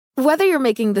Whether you're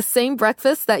making the same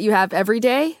breakfast that you have every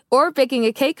day or baking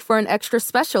a cake for an extra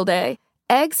special day,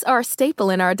 eggs are a staple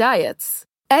in our diets.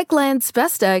 Eggland's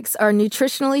best eggs are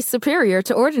nutritionally superior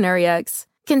to ordinary eggs,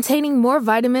 containing more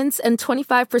vitamins and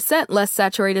 25% less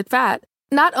saturated fat.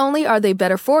 Not only are they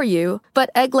better for you,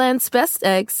 but Eggland's best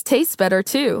eggs taste better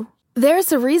too.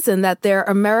 There's a reason that they're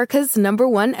America's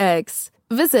 #1 eggs.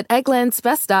 Visit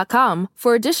egglandsbest.com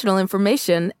for additional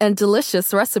information and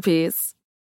delicious recipes.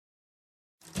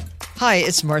 Hi,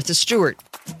 it's Martha Stewart.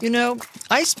 You know,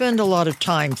 I spend a lot of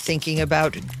time thinking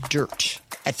about dirt.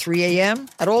 At 3 a.m.,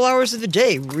 at all hours of the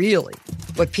day, really.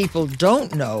 What people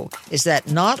don't know is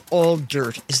that not all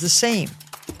dirt is the same.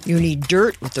 You need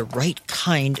dirt with the right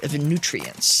kind of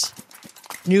nutrients.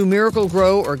 New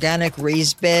Miracle-Gro organic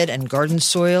raised bed and garden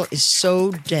soil is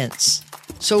so dense,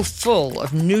 so full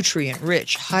of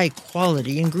nutrient-rich,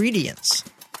 high-quality ingredients.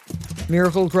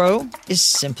 Miracle-Gro is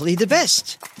simply the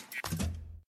best.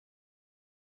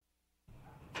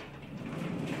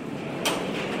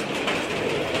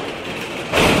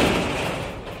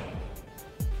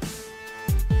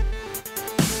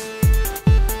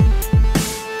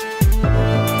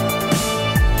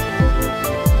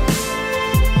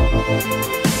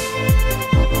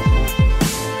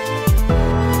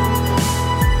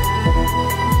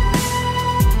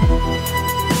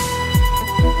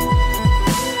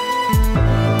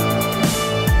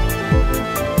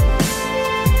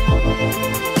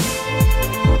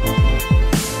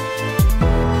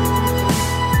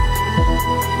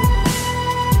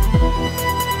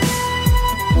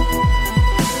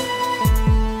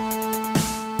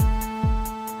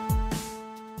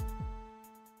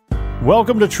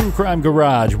 Welcome to True Crime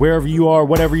Garage. Wherever you are,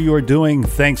 whatever you are doing,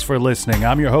 thanks for listening.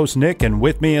 I'm your host, Nick, and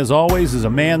with me, as always, is a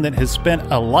man that has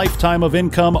spent a lifetime of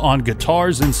income on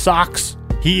guitars and socks.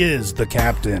 He is the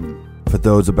Captain. For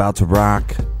those about to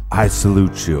rock, I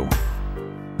salute you.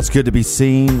 It's good to be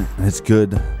seen, and it's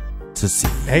good to see.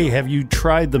 Hey, have you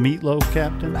tried the meatloaf,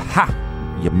 Captain?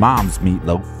 Ha! Your mom's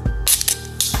meatloaf.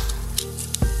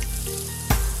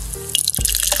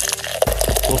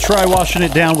 We'll try washing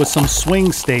it down with some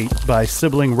Swing State by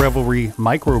Sibling Revelry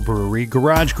Microbrewery.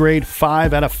 Garage grade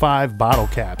 5 out of 5 bottle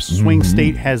caps. Swing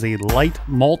State has a light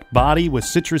malt body with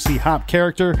citrusy hop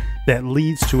character that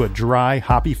leads to a dry,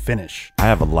 hoppy finish. I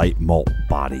have a light malt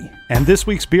body. And this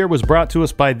week's beer was brought to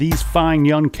us by these fine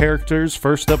young characters.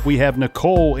 First up, we have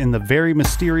Nicole in the very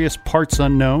mysterious Parts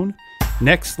Unknown.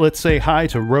 Next, let's say hi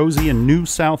to Rosie in New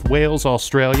South Wales,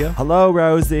 Australia. Hello,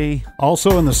 Rosie.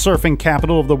 Also in the surfing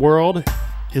capital of the world.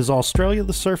 Is Australia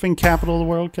the surfing capital of the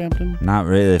world, Captain? Not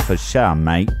really for sure,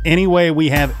 mate. Anyway, we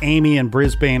have Amy in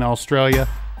Brisbane, Australia.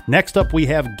 Next up, we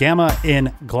have Gemma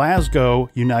in Glasgow,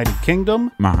 United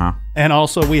Kingdom. And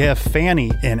also we have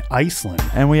Fanny in Iceland.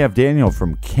 And we have Daniel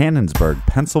from Cannonsburg,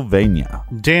 Pennsylvania.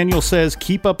 Daniel says,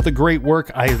 keep up the great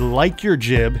work. I like your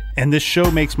jib, and this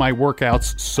show makes my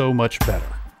workouts so much better.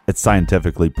 It's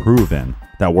scientifically proven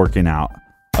that working out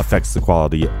affects the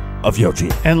quality of your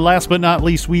jib. And last but not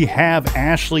least, we have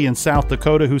Ashley in South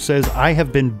Dakota who says, I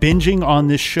have been binging on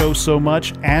this show so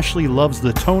much. Ashley loves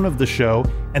the tone of the show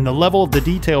and the level of the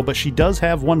detail, but she does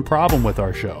have one problem with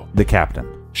our show. The Captain.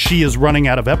 She is running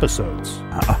out of episodes.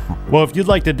 Well, if you'd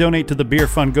like to donate to the Beer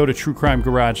Fund, go to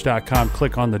truecrimegarage.com,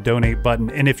 click on the donate button.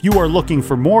 And if you are looking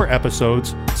for more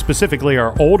episodes, specifically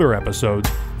our older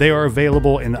episodes, they are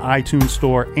available in the iTunes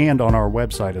store and on our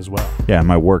website as well. Yeah,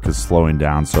 my work is slowing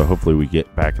down, so hopefully we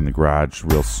get back in the garage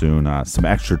real soon. Some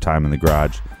extra time in the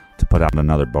garage to put out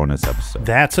another bonus episode.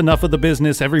 That's enough of the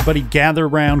business. Everybody gather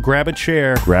around, grab a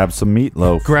chair, grab some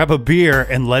meatloaf, grab a beer,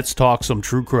 and let's talk some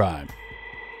true crime.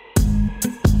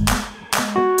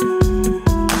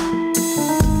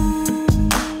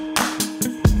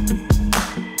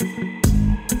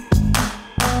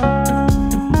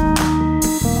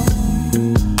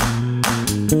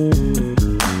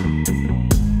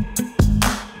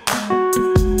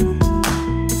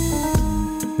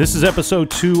 This is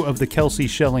episode 2 of the Kelsey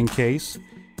Schelling case.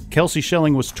 Kelsey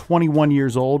Schelling was 21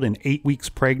 years old and 8 weeks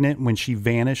pregnant when she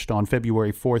vanished on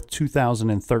February 4th,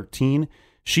 2013.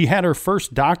 She had her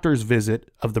first doctor's visit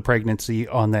of the pregnancy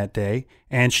on that day,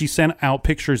 and she sent out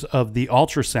pictures of the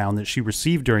ultrasound that she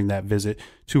received during that visit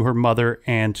to her mother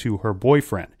and to her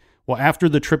boyfriend. Well, after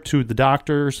the trip to the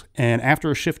doctors and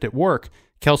after a shift at work,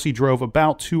 Kelsey drove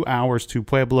about 2 hours to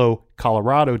Pueblo,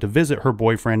 Colorado to visit her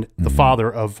boyfriend, the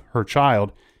father of her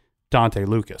child, Dante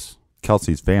Lucas.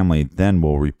 Kelsey's family then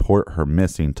will report her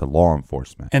missing to law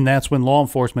enforcement. And that's when law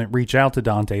enforcement reach out to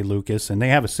Dante Lucas and they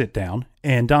have a sit down.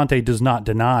 And Dante does not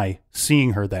deny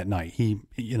seeing her that night.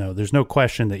 There's no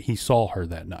question that he saw her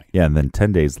that night. Yeah, and then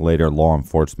 10 days later, law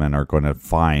enforcement are going to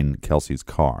find Kelsey's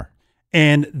car.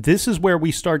 And this is where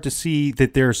we start to see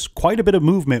that there's quite a bit of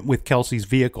movement with Kelsey's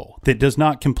vehicle that does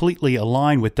not completely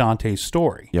align with Dante's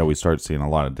story. Yeah, we start seeing a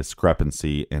lot of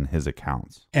discrepancy in his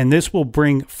accounts. And this will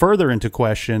bring further into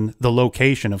question the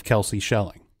location of Kelsey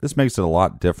Schelling. This makes it a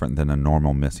lot different than a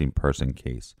normal missing person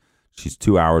case. She's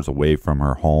 2 hours away from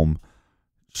her home.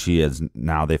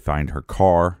 Now they find her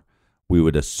car. We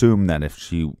would assume that if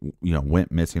she,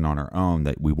 went missing on her own,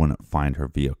 that we wouldn't find her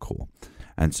vehicle.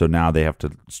 And so now they have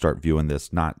to start viewing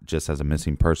this not just as a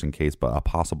missing person case, but a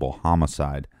possible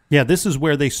homicide. Yeah, this is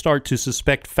where they start to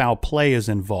suspect foul play is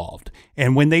involved.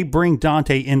 And when they bring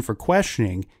Dante in for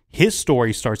questioning, his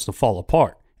story starts to fall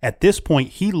apart. At this point,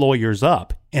 he lawyers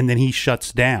up, and then he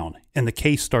shuts down, and the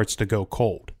case starts to go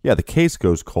cold. Yeah, the case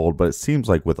goes cold, but it seems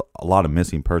like with a lot of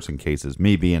missing person cases,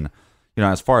 me being,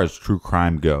 as far as true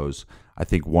crime goes, I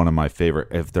think one of my favorite,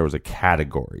 if there was a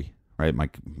category, right,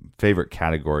 my favorite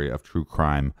category of true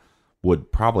crime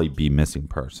would probably be missing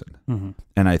person. Mm-hmm.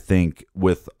 And I think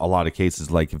with a lot of cases,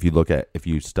 like if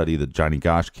you study the Johnny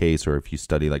Gosch case, or if you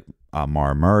study like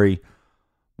Mara Murray,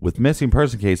 with missing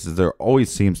person cases, there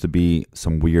always seems to be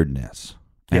some weirdness.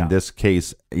 And this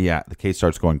case, the case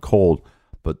starts going cold,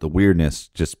 but the weirdness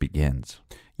just begins.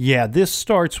 Yeah, this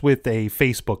starts with a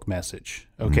Facebook message.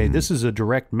 Okay, This is a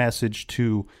direct message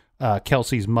to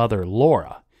Kelsey's mother,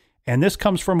 Laura. And this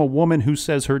comes from a woman who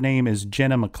says her name is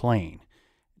Jenna McLean.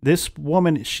 This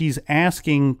woman, she's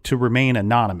asking to remain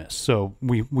anonymous. So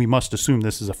we must assume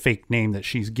this is a fake name that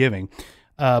she's giving.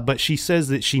 But she says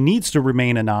that she needs to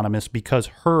remain anonymous because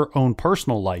her own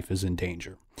personal life is in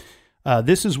danger.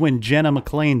 This is when Jenna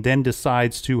McLean then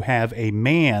decides to have a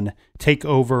man take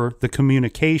over the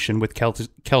communication with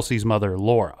Kelsey's mother,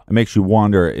 Laura. It makes you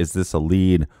wonder, is this a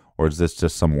lead or is this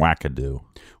just some wackadoo?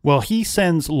 Well, he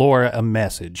sends Laura a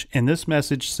message, and this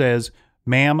message says,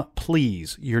 "Ma'am,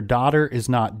 please, your daughter is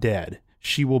not dead.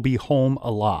 She will be home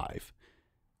alive."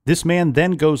 This man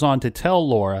then goes on to tell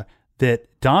Laura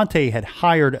that Dante had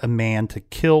hired a man to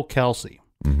kill Kelsey.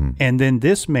 Mm-hmm. And then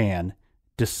this man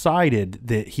decided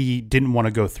that he didn't want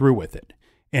to go through with it.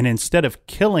 And instead of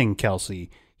killing Kelsey,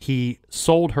 he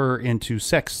sold her into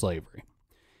sex slavery.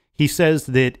 He says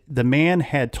that the man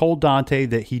had told Dante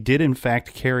that he did in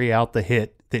fact carry out the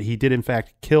hit, that he did in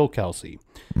fact kill Kelsey.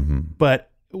 Mm-hmm.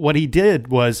 But what he did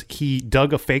was he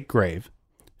dug a fake grave,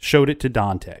 showed it to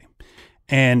Dante.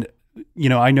 And,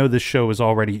 I know this show is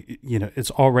already,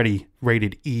 it's already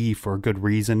rated E for a good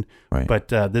reason, right. But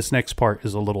this next part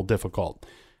is a little difficult.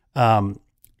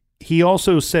 He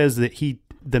also says that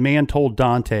the man told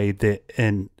Dante that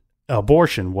an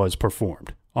abortion was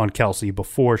performed on Kelsey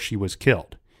before she was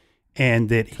killed, and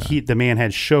that the man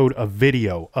had showed a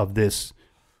video of this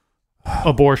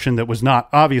abortion that was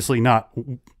obviously not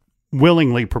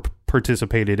willingly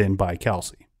participated in by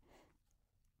Kelsey.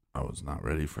 I was not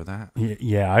ready for that.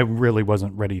 Yeah, I really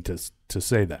wasn't ready to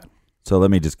say that. So let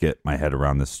me just get my head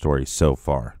around this story so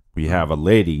far. We have a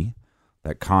lady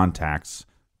that contacts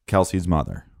Kelsey's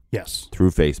mother. Yes.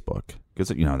 Through Facebook. Because,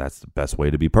 that's the best way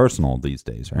to be personal these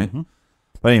days, right? Mm-hmm.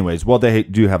 But anyways, they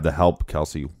do have the Help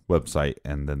Kelsey website,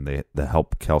 and then the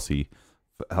Help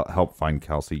Find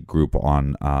Kelsey group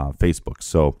on Facebook.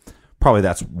 So probably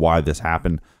that's why this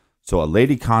happened. So a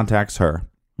lady contacts her,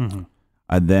 mm-hmm.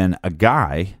 and then a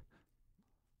guy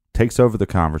takes over the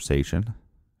conversation.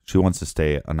 She wants to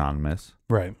stay anonymous.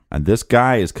 Right. And this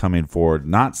guy is coming forward,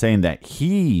 not saying that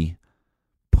he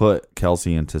put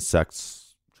Kelsey into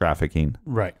sex trafficking,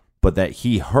 right, but that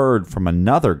he heard from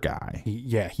another guy.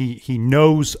 He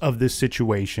knows of this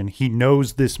situation. He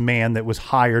knows this man that was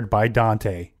hired by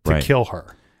Dante to kill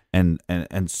her. And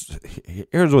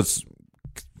here's what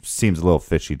seems a little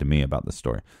fishy to me about this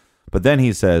story. But then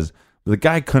he says the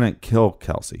guy couldn't kill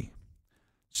Kelsey,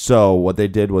 so what they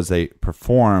did was they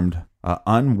performed an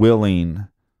unwilling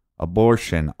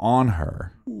abortion on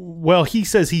her. Well, he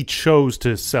says he chose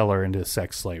to sell her into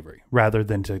sex slavery rather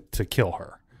than to kill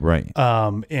her. Right.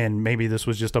 And maybe this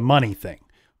was just a money thing.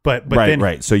 But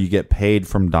right. So you get paid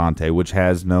from Dante, which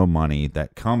has no money,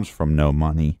 that comes from no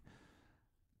money,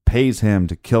 pays him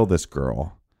to kill this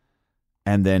girl,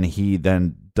 and then he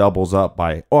then doubles up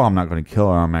by, I'm not going to kill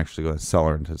her, I'm actually going to sell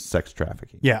her into sex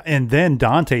trafficking. Yeah, and then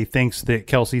Dante thinks that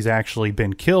Kelsey's actually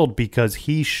been killed because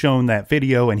he's shown that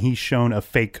video and he's shown a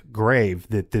fake grave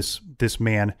that this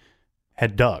man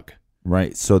had dug.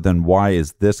 Right. So then why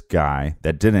is this guy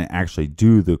that didn't actually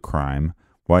do the crime,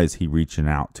 why is he reaching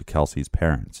out to Kelsey's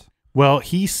parents? Well,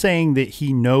 he's saying that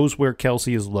he knows where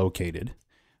Kelsey is located.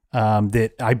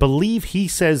 That I believe he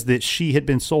says that she had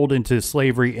been sold into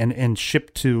slavery and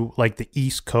shipped to like the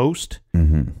East Coast.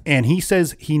 Mm-hmm. And he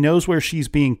says he knows where she's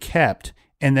being kept.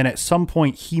 And then at some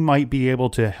point he might be able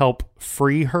to help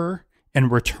free her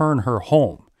and return her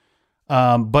home.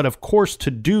 But of course,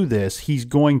 to do this, he's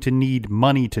going to need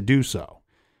money to do so.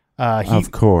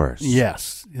 Of course.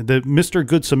 Yes. The Mr.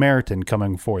 Good Samaritan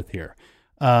coming forth here.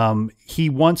 He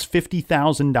wants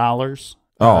 $50,000.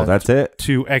 Oh, that's it?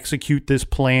 To execute this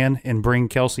plan and bring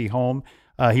Kelsey home.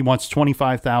 He wants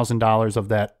 $25,000 of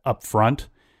that up front.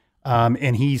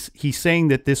 And he's saying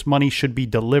that this money should be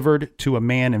delivered to a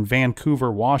man in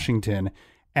Vancouver, Washington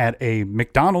at a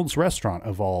McDonald's restaurant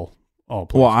of all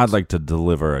places. Well, I'd like to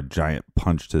deliver a giant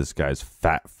punch to this guy's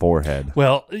fat forehead.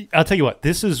 Well, I'll tell you what,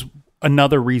 this is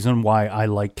another reason why I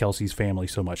like Kelsey's family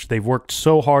so much. They've worked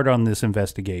so hard on this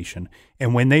investigation,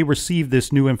 and when they receive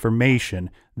this new information,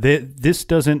 this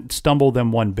doesn't stumble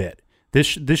them one bit.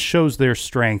 This shows their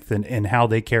strength and how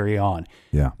they carry on.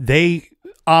 Yeah. They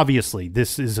obviously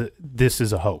this is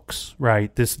a hoax,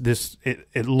 right?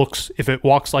 It looks, if it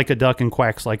walks like a duck and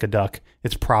quacks like a duck,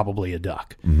 it's probably a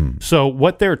duck. Mm-hmm. So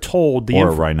what they're told, or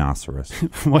a rhinoceros.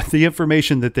 What the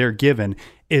information that they're given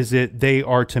is that they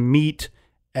are to meet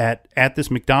at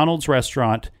this McDonald's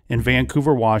restaurant in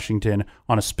Vancouver, Washington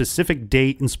on a specific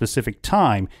date and specific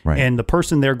time. Right. And the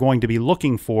person they're going to be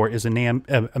looking for is a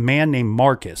man named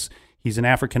Marcus. He's an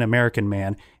African-American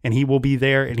man, and he will be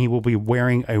there, and he will be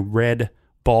wearing a red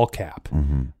ball cap.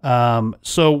 Mm-hmm.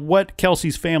 So what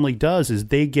Kelsey's family does is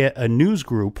they get a news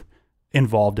group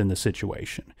involved in the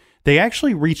situation. They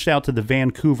actually reached out to the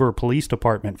Vancouver Police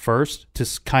Department first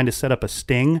to kind of set up a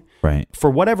sting. Right.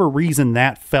 For whatever reason,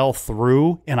 that fell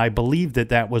through, and I believe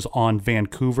that was on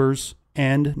Vancouver's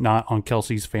end, not on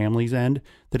Kelsey's family's end,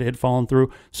 that it had fallen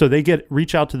through. So they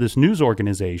reach out to this news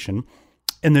organization,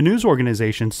 and the news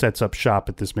organization sets up shop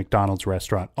at this McDonald's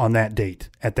restaurant on that date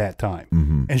at that time.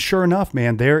 Mm-hmm. And sure enough,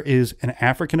 man, there is an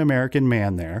African-American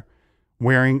man there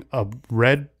wearing a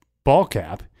red ball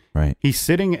cap. Right. He's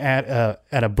sitting at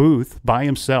a booth by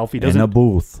himself. He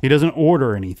doesn't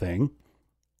order anything.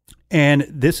 And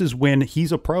this is when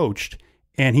he's approached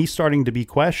and he's starting to be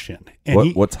questioned.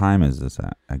 And what time is this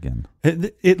at again?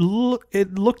 It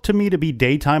looked to me to be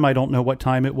daytime. I don't know what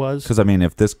time it was. Because, I mean,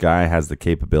 if this guy has the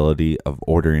capability of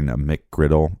ordering a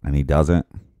McGriddle and he doesn't,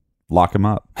 lock him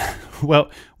up. Well,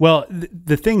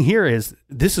 the thing here is,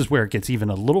 this is where it gets even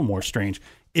a little more strange,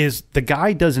 is the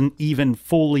guy doesn't even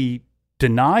fully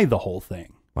deny the whole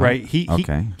thing, right?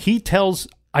 He tells,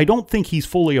 I don't think he's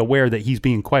fully aware that he's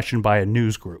being questioned by a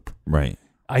news group. Right.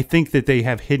 I think that they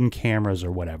have hidden cameras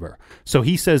or whatever. So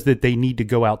he says that they need to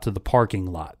go out to the parking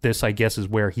lot. This, I guess, is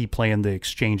where he planned the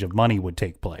exchange of money would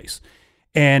take place.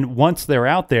 And once they're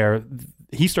out there,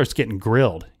 he starts getting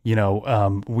grilled. You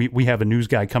know, we have a news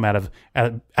guy come out of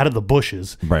the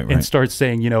bushes and starts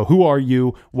saying, you know, who are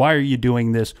you? Why are you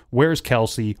doing this? Where's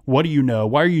Kelsey? What do you know?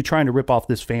 Why are you trying to rip off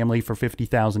this family for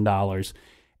 $50,000?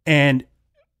 And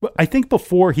I think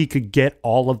before he could get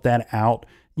all of that out,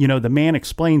 you know, the man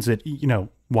explains that, you know,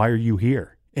 why are you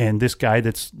here? And this guy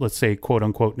that's, let's say, quote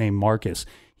unquote, named Marcus,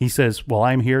 he says, well,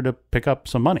 I'm here to pick up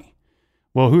some money.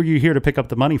 Well, who are you here to pick up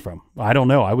the money from? I don't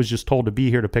know. I was just told to be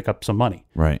here to pick up some money.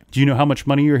 Right. Do you know how much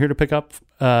money you're here to pick up?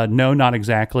 No, not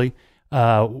exactly.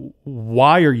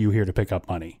 Why are you here to pick up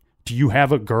money? Do you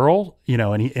have a girl? You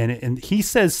know, and he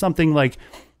says something like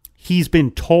he's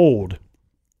been told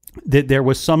that there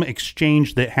was some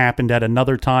exchange that happened at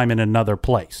another time in another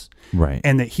place. Right.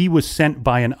 And that he was sent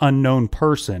by an unknown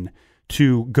person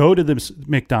to go to the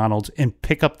McDonald's and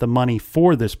pick up the money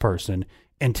for this person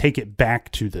and take it back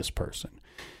to this person.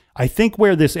 I think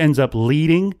where this ends up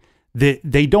leading, that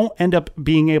they don't end up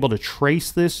being able to trace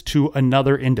this to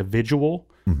another individual.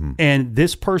 Mm-hmm. And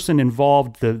this person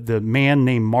involved, the man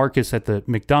named Marcus at the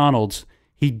McDonald's,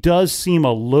 he does seem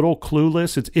a little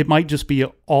clueless. It might just be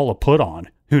all a put on.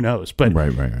 Who knows? But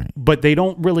right. But they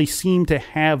don't really seem to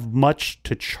have much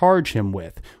to charge him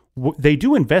with. They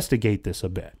do investigate this a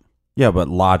bit. Yeah, but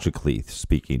logically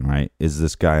speaking, right? Is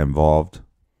this guy involved?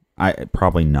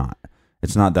 Probably not.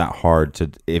 It's not that hard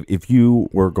to, if you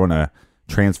were going to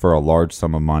transfer a large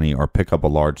sum of money or pick up a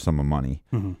large sum of money,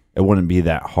 mm-hmm. It wouldn't be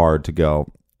that hard to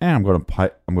go, I'm going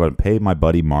to pay my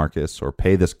buddy Marcus or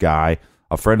pay this guy,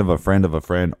 a friend of a friend of a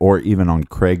friend, or even on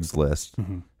Craigslist.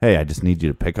 Mm-hmm. Hey, I just need you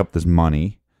to pick up this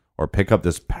money or pick up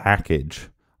this package.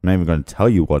 I'm not even going to tell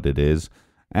you what it is,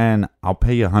 and I'll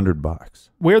pay you $100.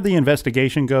 Where the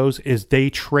investigation goes is they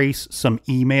trace some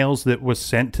emails that was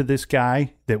sent to this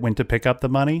guy that went to pick up the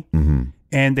money, mm-hmm.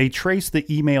 and they trace the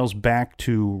emails back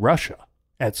to Russia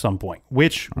at some point,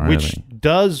 which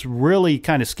does really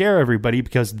kind of scare everybody,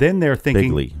 because then they're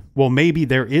thinking, well, maybe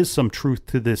there is some truth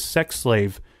to this sex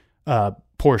slave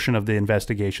portion of the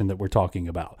investigation that we're talking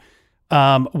about.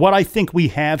 What I think we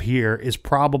have here is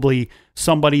probably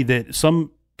somebody that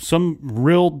some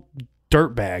real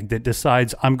dirtbag that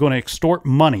decides I'm going to extort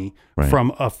money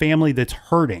from a family that's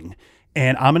hurting,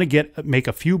 and I'm going to make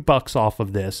a few bucks off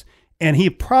of this. And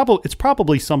it's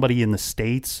probably somebody in the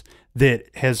States that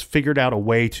has figured out a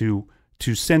way to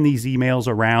send these emails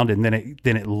around, and then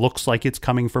it looks like it's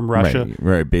coming from Russia.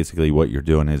 Right. Basically, what you're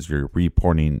doing is you're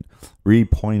repointing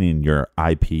your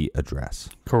IP address.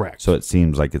 Correct. So it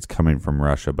seems like it's coming from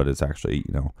Russia, but it's actually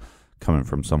coming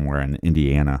from somewhere in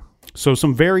Indiana. So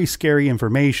some very scary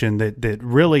information that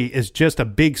really is just a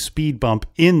big speed bump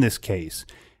in this case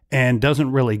and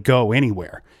doesn't really go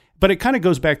anywhere. But it kind of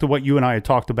goes back to what you and I had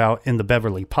talked about in the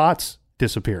Beverly Potts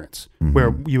disappearance,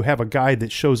 where you have a guy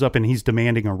that shows up and he's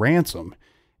demanding a ransom.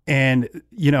 And,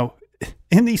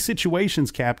 in these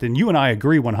situations, Captain, you and I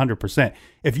agree 100%.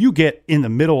 If you get in the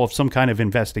middle of some kind of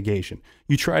investigation,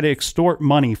 you try to extort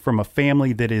money from a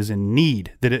family that is in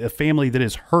need, a family that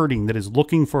is hurting, that is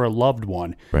looking for a loved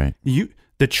one, right?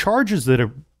 The charges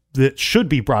that should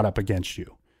be brought up against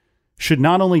you should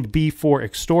not only be for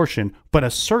extortion, but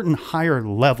a certain higher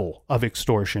level of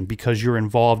extortion because you're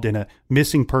involved in a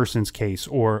missing persons case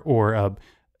or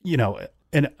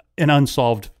an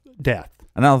unsolved death.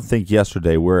 And I don't think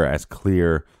yesterday we're as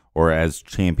clear or as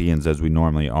champions as we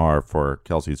normally are for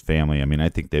Kelsey's family. I mean, I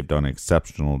think they've done an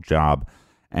exceptional job,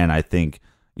 and I think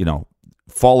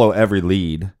follow every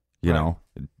lead.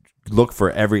 Look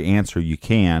for every answer you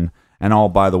can.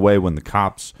 And by the way, when the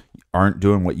cops aren't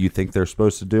doing what you think they're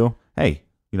supposed to do, hey,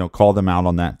 call them out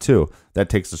on that too. That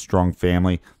takes a strong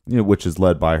family, which is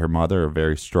led by her mother, a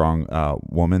very strong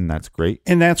woman. That's great.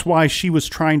 And that's why she was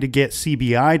trying to get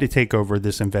CBI to take over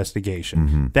this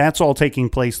investigation. That's all taking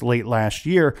place late last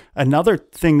year. Another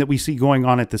thing that we see going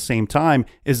on at the same time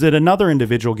is that another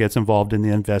individual gets involved in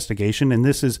the investigation, and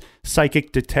this is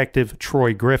psychic detective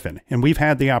Troy Griffin. And we've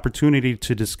had the opportunity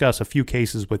to discuss a few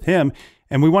cases with him,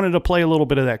 and we wanted to play a little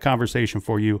bit of that conversation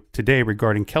for you today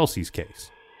regarding Kelsey's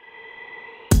case.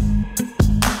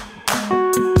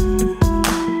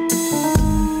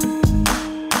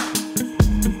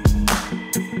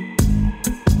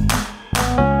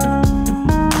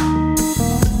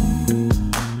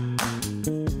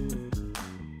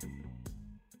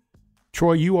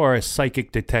 Troy, you are a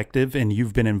psychic detective, and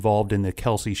you've been involved in the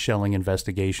Kelsey Schelling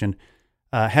investigation.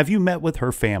 Have you met with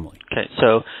her family? Okay,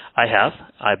 so I have.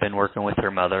 I've been working with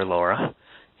her mother, Laura,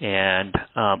 and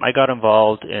I got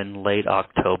involved in late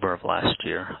October of last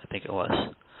year, I think it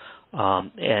was.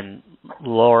 And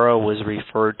Laura was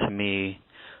referred to me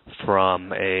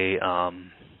from a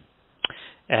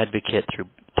advocate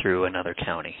through another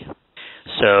county.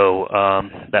 So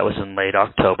that was in late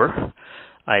October.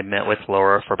 I met with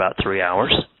Laura for about 3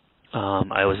 hours.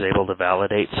 I was able to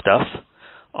validate stuff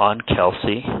on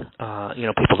Kelsey.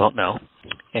 People don't know.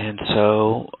 And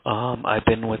so I've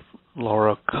been with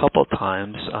Laura a couple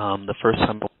times. The first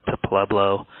time I went to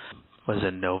Pueblo was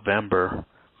in November.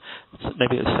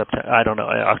 Maybe it was September, I don't know,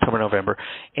 October, November.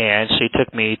 And she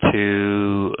took me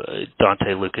to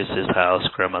Dante Lucas's house,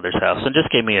 grandmother's house, and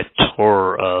just gave me a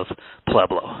tour of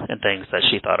Pueblo and things that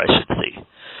she thought I should see.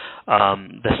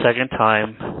 The second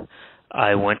time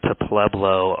I went to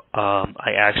Pueblo,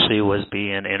 I actually was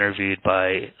being interviewed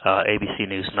by ABC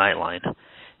News Nightline,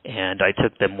 and I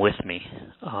took them with me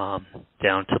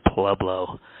down to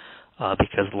Pueblo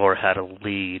because Laura had a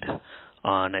lead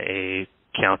on a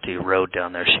county road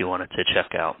down there she wanted to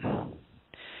check out.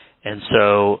 And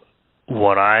so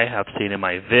what I have seen in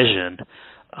my vision,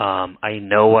 I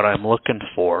know what I'm looking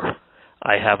for.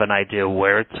 I have an idea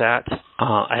where it's at.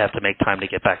 I have to make time to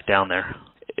get back down there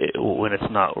when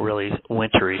it's not really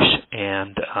winterish,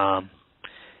 and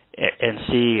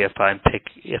see if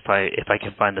I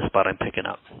can find the spot I'm picking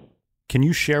up. Can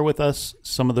you share with us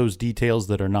some of those details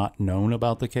that are not known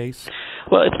about the case?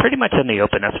 Well, it's pretty much in the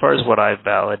open. As far as what I've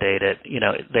validated,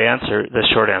 the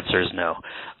short answer is no,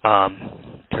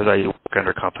 because I work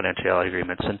under confidentiality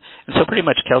agreements. And so pretty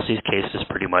much Kelsey's case is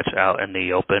pretty much out in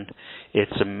the open.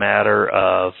 It's a matter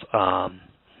of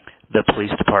the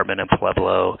police department in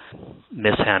Pueblo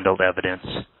mishandled evidence,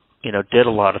 did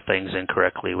a lot of things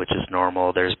incorrectly, which is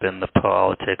normal. There's been the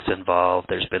politics involved.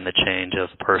 There's been the change of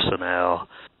personnel.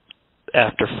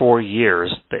 After 4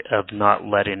 years of not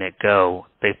letting it go,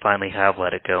 they finally have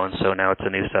let it go, and so now it's a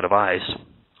new set of eyes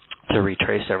to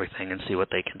retrace everything and see what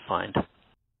they can find.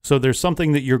 So there's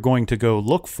something that you're going to go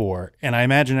look for, and I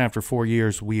imagine after 4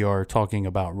 years we are talking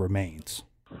about remains.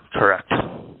 Correct.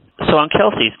 So on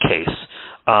Kelsey's case,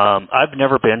 I've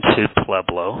never been to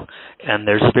Pueblo, and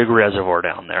there's a big reservoir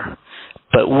down there.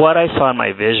 But what I saw in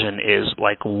my vision is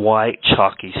like white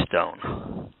chalky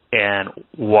stone and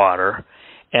water,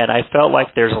 and I felt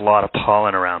like there's a lot of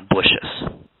pollen around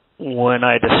bushes. when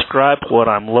I described what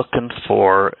I'm looking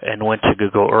for and went to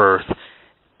Google Earth,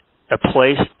 a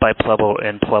place by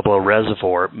Pueblo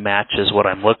Reservoir matches what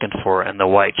I'm looking for, and the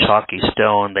white chalky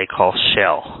stone they call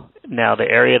shell. Now, the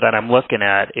area that I'm looking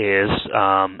at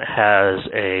has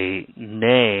a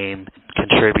name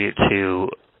contribute to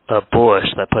a bush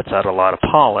that puts out a lot of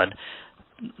pollen.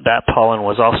 That pollen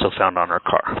was also found on her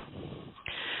car.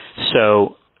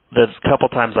 So the couple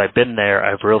times I've been there,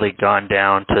 I've really gone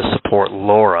down to support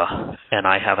Laura, and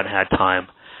I haven't had time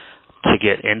to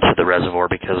get into the reservoir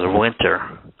because of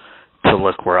winter to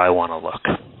look where I want to look.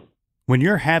 When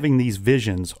you're having these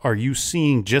visions, are you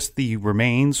seeing just the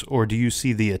remains, or do you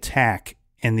see the attack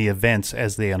and the events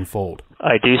as they unfold?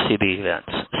 I do see the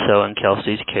events. So in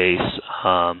Kelsey's case,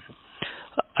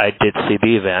 I did see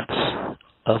the events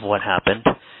of what happened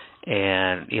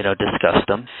and, discuss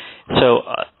them. So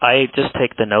I just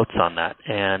take the notes on that,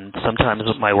 and sometimes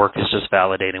my work is just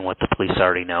validating what the police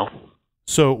already know.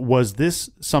 So was this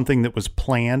something that was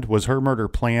planned? Was her murder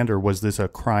planned, or was this a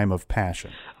crime of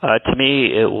passion? To me,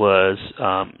 it was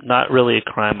not really a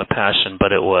crime of passion,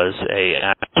 but it was an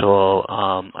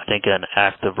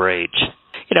act of rage.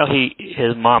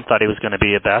 His mom thought he was going to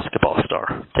be a basketball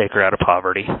star, take her out of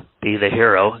poverty, be the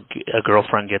hero. A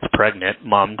girlfriend gets pregnant.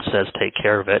 Mom says take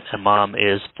care of it, and mom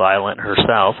is violent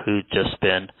herself, who'd just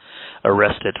been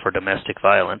arrested for domestic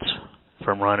violence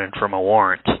from running from a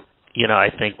warrant. I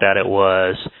think that it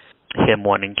was him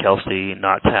wanting Kelsey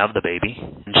not to have the baby,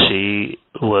 and she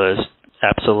was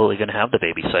absolutely going to have the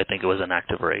baby, so I think it was an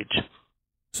act of rage.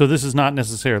 So this is not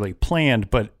necessarily planned,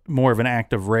 but more of an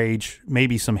act of rage,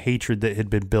 maybe some hatred that had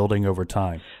been building over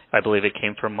time. I believe it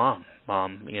came from mom.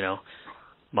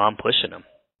 Mom pushing him.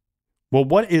 Well,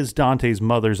 what is Dante's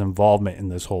mother's involvement in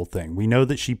this whole thing? We know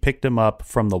that she picked him up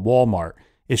from the Walmart.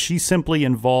 Is she simply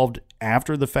involved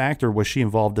after the fact, or was she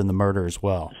involved in the murder as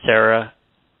well? Sarah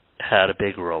had a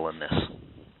big role in this.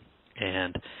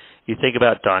 And you think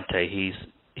about Dante,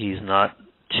 he's not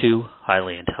too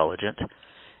highly intelligent.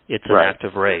 It's an act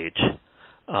of rage.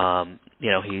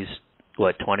 He's,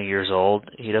 20 years old?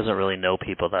 He doesn't really know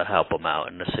people that help him out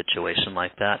in a situation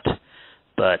like that.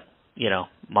 But,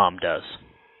 mom does.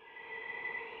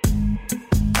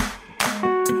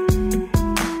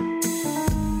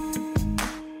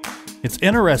 It's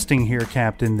interesting here,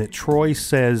 Captain, that Troy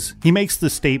says, he makes the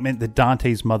statement that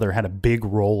Dante's mother had a big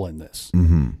role in this.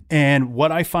 Mm-hmm. And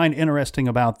what I find interesting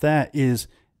about that is,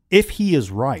 if he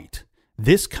is right,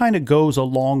 this kind of goes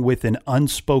along with an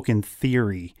unspoken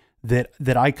theory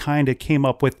that I kind of came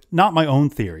up with, not my own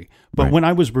theory, but when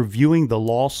I was reviewing the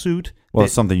lawsuit. Well,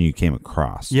 it's something you came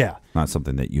across. Yeah. Not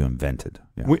something that you invented.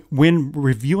 Yeah. When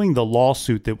reviewing the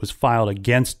lawsuit that was filed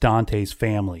against Dante's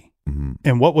family, mm-hmm.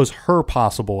 and what was her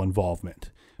possible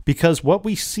involvement, because what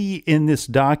we see in this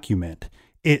document,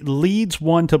 it leads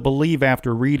one to believe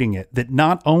after reading it that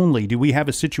not only do we have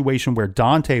a situation where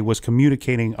Dante was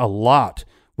communicating a lot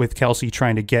with Kelsey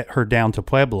trying to get her down to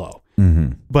Pueblo,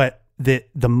 mm-hmm. but that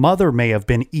the mother may have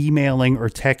been emailing or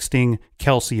texting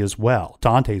Kelsey as well,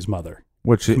 Dante's mother.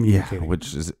 Which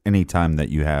is any time that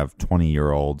you have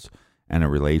 20-year-olds and a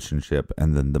relationship,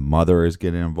 and then the mother is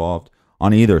getting involved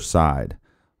on either side.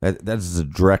 That is a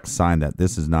direct sign that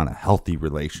this is not a healthy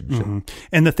relationship. Mm-hmm.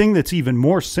 And the thing that's even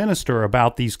more sinister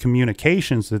about these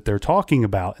communications that they're talking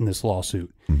about in this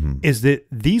lawsuit mm-hmm. is that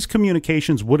these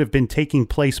communications would have been taking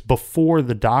place before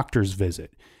the doctor's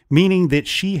visit, meaning that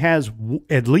she has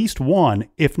at least one,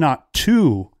 if not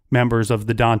two, members of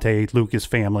the Dante Lucas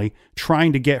family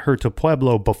trying to get her to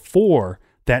Pueblo before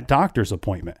that doctor's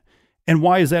appointment. And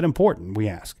why is that important, we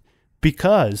ask?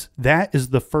 Because that is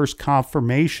the first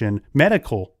confirmation,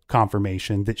 medical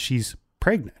confirmation, that she's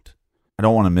pregnant. I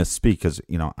don't want to misspeak because,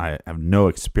 I have no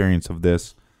experience of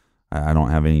this. I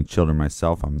don't have any children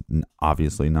myself. I'm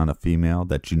obviously not a female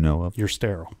that you know of. You're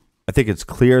sterile. I think it's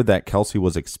clear that Kelsey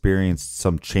was experienced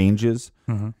some changes,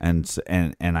 mm-hmm.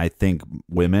 and I think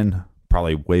women,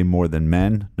 probably way more than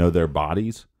men, know their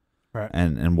bodies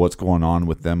and what's going on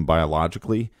with them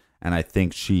biologically. And I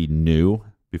think she knew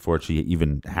before she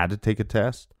even had to take a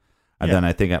test. And then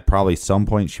I think at probably some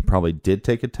point she probably did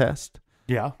take a test.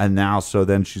 Yeah. And now, so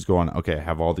then she's going, okay, I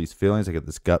have all these feelings. I get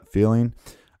this gut feeling.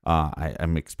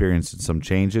 I'm experiencing some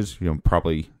changes.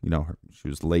 Probably, she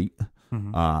was late.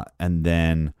 Mm-hmm. And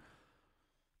then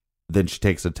she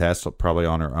takes a test probably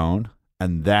on her own.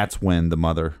 And that's when the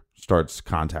mother starts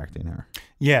contacting her.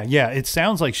 Yeah. It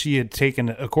sounds like she had taken,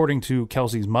 according to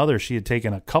Kelsey's mother, she had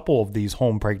taken a couple of these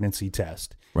home pregnancy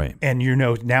tests. Right. And,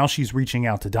 now she's reaching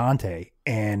out to Dante,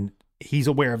 and he's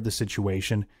aware of the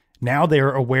situation. Now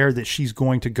they're aware that she's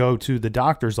going to go to the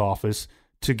doctor's office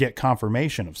to get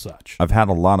confirmation of such. I've had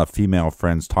a lot of female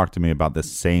friends talk to me about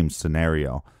this same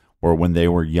scenario, where when they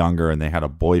were younger and they had a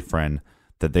boyfriend,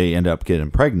 that they end up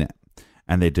getting pregnant,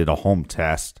 and they did a home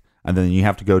test, and then you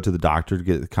have to go to the doctor to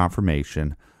get the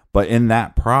confirmation. But in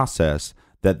that process,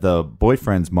 that the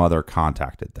boyfriend's mother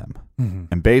contacted them. Mm-hmm.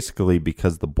 And basically,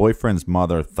 because the boyfriend's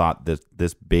mother thought that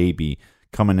this baby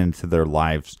coming into their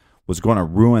lives was going to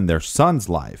ruin their son's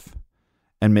life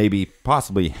and maybe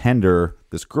possibly hinder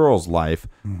this girl's life,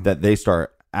 that they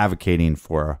start advocating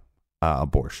for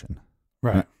abortion.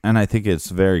 Right. And I think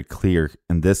it's very clear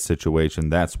in this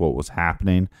situation that's what was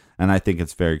happening. And I think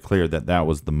it's very clear that that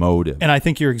was the motive. And I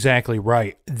think you're exactly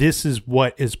right. This is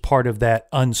what is part of that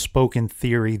unspoken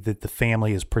theory that the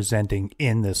family is presenting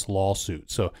in this lawsuit.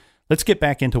 So let's get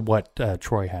back into what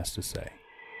Troy has to say.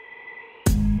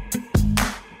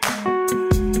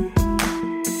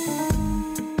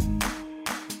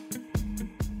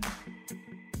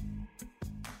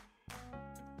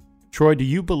 Troy, do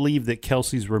you believe that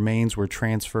Kelsey's remains were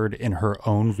transferred in her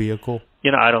own vehicle?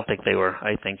 I don't think they were.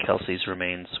 I think Kelsey's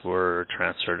remains were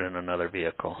transferred in another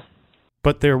vehicle.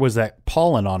 But there was that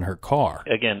pollen on her car.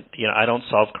 Again, I don't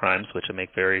solve crimes, which I make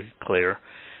very clear.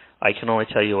 I can only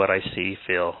tell you what I see,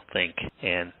 feel, think,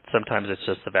 and sometimes it's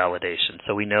just the validation.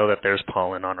 So we know that there's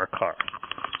pollen on her car.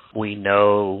 We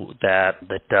know that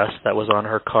the dust that was on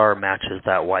her car matches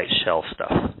that white shell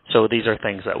stuff. So these are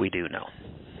things that we do know.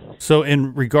 So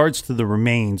in regards to the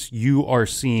remains, you are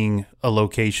seeing a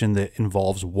location that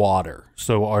involves water.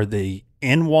 So are they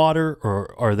in water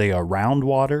or are they around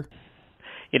water?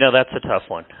 That's a tough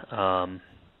one.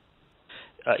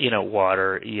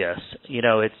 Water, yes.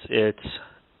 It's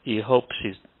you hope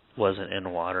she wasn't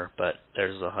in water, but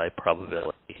there's a high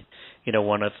probability.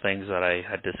 One of the things that I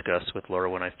had discussed with Laura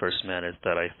when I first met is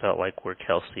that I felt like where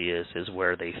Kelsey is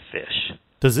where they fish.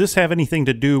 Does this have anything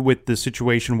to do with the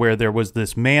situation where there was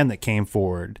this man that came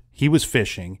forward? He was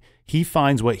fishing. He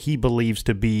finds what he believes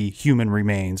to be human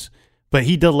remains, but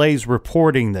he delays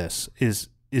reporting this. Is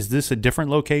this a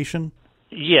different location?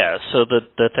 Yeah, so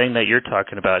the thing that you're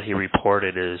talking about, he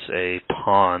reported is a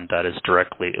pond that is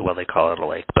directly, well, they call it a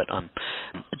lake, but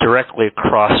directly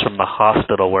across from the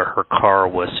hospital where her car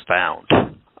was found.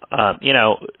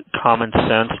 Common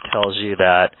sense tells you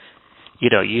that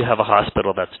you have a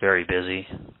hospital that's very busy.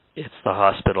 It's the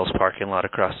hospital's parking lot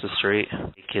across the street.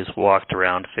 Kids walked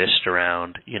around, fished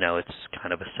around. It's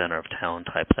kind of a center of town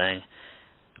type thing.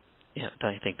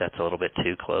 Don't you think that's a little bit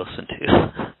too close and too...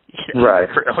 Right.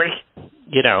 Really?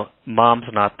 Mom's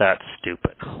not that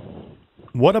stupid.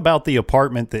 What about the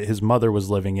apartment that his mother was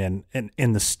living in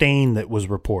and the stain that was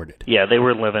reported? Yeah, they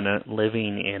were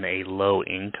living in a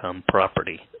low-income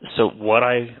property. So what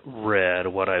I read,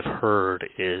 what I've heard,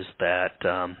 is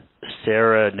that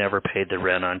Sarah never paid the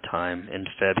rent on time. In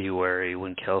February,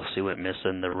 when Kelsey went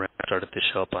missing, the rent started to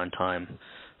show up on time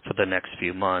for the next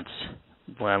few months.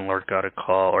 The landlord got a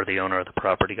call, or the owner of the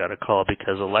property got a call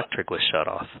because electric was shut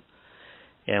off,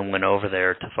 and went over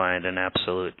there to find an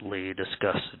absolutely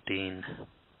disgusting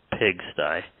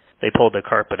pigsty. They pulled the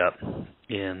carpet up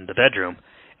in the bedroom,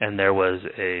 and there was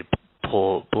a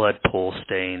blood pool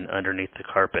stain underneath the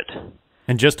carpet.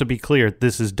 And just to be clear,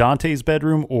 this is Dante's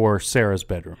bedroom or Sarah's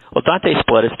bedroom? Well, Dante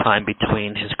split his time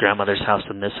between his grandmother's house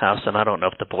and this house, and I don't know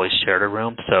if the boys shared a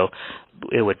room, so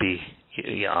it would be,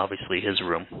 obviously his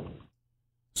room.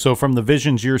 So from the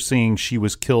visions you're seeing, she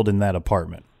was killed in that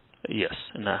apartment? Yes,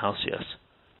 in that house, yes.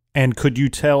 And could you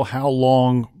tell how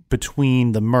long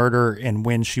between the murder and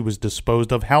when she was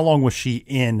disposed of? How long was she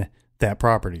in that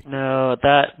property? No,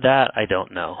 that I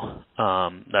don't know.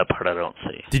 That part I don't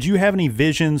see. Did you have any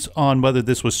visions on whether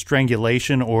this was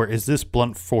strangulation or is this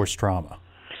blunt force trauma?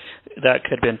 That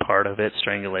could have been part of it,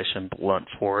 strangulation, blunt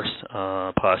force,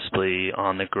 possibly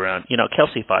on the ground.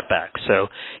 Kelsey fought back. So,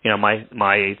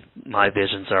 my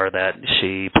visions are that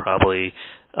she probably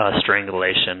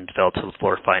strangulation, fell to the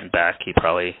floor fighting back. He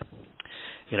probably,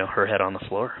 her head on the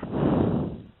floor.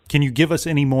 Can you give us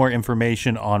any more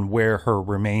information on where her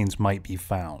remains might be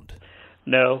found?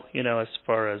 No, as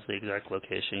far as the exact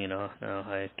location, no,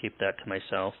 I keep that to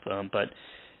myself. But,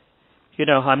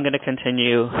 I'm going to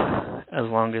continue as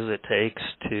long as it takes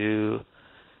to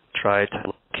try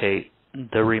to locate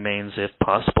the remains if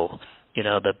possible.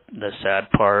 The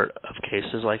sad part of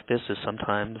cases like this is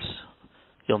sometimes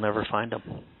you'll never find them.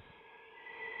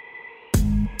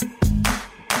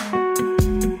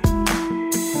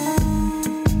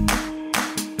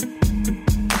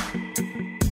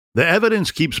 The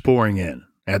evidence keeps pouring in.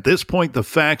 At this point, the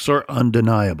facts are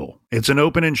undeniable. It's an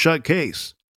open and shut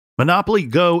case. Monopoly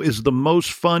Go is the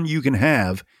most fun you can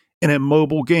have in a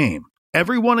mobile game.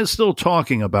 Everyone is still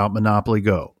talking about Monopoly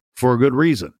Go, for a good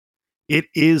reason. It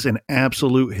is an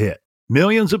absolute hit.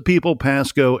 Millions of people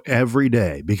pass Go every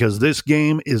day because this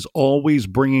game is always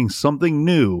bringing something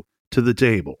new to the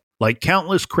table. Like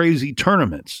countless crazy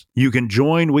tournaments you can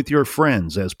join with your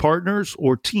friends as partners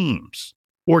or teams.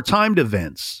 Or timed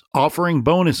events offering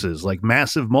bonuses like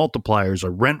massive multipliers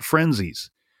or rent frenzies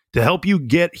to help you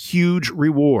get huge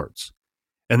rewards.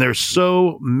 And there's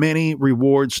so many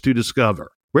rewards to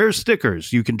discover. Rare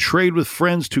stickers you can trade with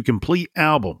friends to complete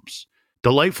albums.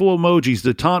 Delightful emojis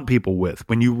to taunt people with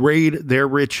when you raid their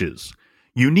riches.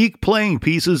 Unique playing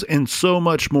pieces and so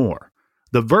much more.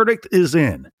 The verdict is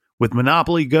in. With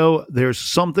Monopoly Go, there's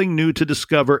something new to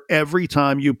discover every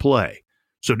time you play.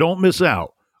 So don't miss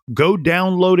out. Go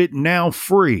download it now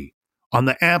free on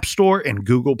the App Store and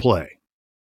Google Play.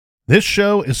 This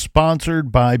show is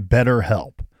sponsored by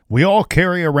BetterHelp. We all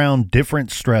carry around different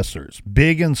stressors,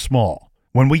 big and small.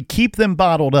 When we keep them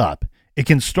bottled up, it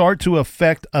can start to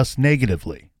affect us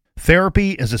negatively.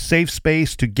 Therapy is a safe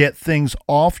space to get things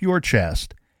off your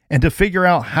chest and to figure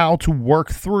out how to work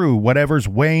through whatever's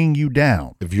weighing you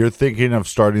down. If you're thinking of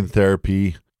starting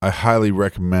therapy, I highly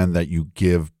recommend that you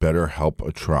give BetterHelp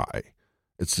a try.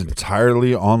 It's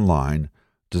entirely online,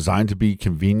 designed to be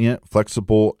convenient,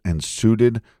 flexible, and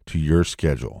suited to your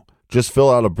schedule. Just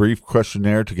fill out a brief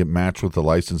questionnaire to get matched with a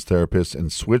licensed therapist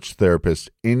and switch therapists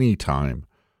anytime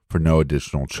for no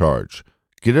additional charge.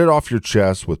 Get it off your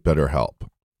chest with BetterHelp.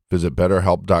 Visit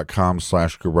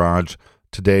BetterHelp.com/garage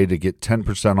today to get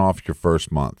 10% off your first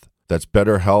month. That's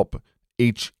BetterHelp,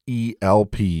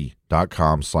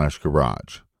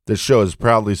 HELP.com/garage. This show is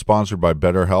proudly sponsored by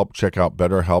BetterHelp. Check out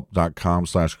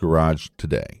BetterHelp.com/garage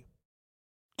today.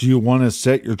 Do you want to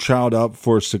set your child up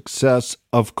for success?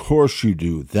 Of course you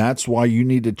do. That's why you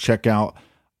need to check out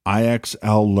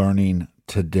IXL Learning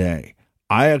today.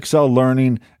 IXL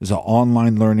Learning is an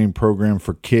online learning program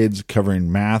for kids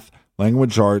covering math,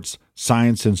 language arts,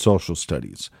 science, and social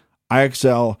studies.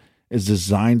 IXL is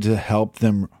designed to help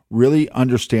them really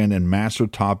understand and master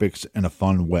topics in a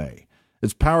fun way.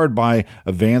 It's powered by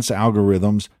advanced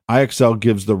algorithms. IXL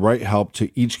gives the right help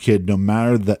to each kid no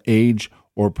matter the age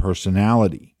or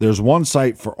personality. There's one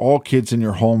site for all kids in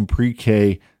your home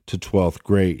pre-K to 12th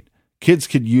grade. Kids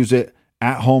could use it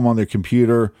at home on their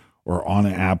computer or on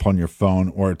an app on your phone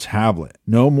or a tablet.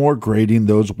 No more grading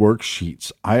those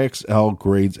worksheets. IXL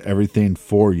grades everything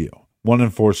for you. 1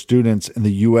 in 4 students in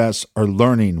the U.S. are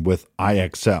learning with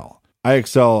IXL.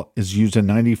 IXL is used in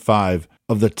 95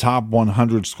 of the top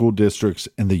 100 school districts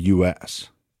in the U.S.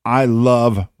 I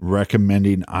love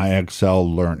recommending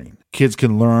IXL Learning. Kids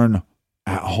can learn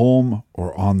at home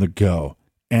or on the go.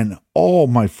 And all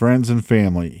my friends and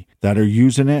family that are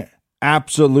using it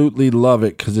absolutely love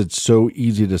it because it's so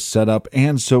easy to set up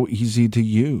and so easy to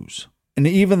use. And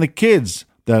even the kids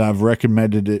that I've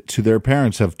recommended it to their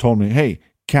parents have told me, hey,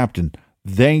 Captain,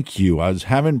 thank you. I was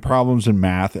having problems in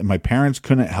math and my parents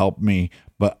couldn't help me,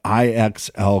 but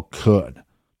IXL could.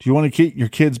 Do you want to get your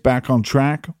kids back on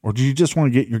track or do you just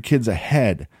want to get your kids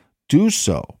ahead? Do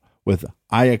so with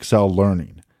IXL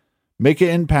Learning. Make an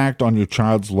impact on your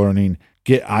child's learning.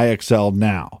 Get IXL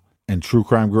now. And True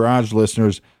Crime Garage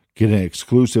listeners get an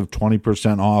exclusive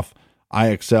 20% off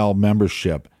IXL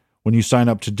membership when you sign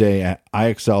up today at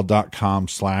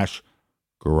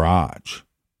IXL.com/garage.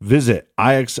 Visit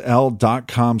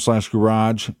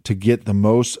IXL.com/garage to get the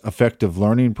most effective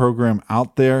learning program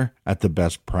out there at the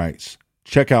best price.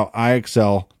 Check out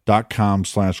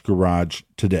IXL.com/garage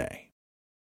today.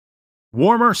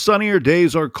 Warmer, sunnier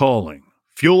days are calling.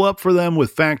 Fuel up for them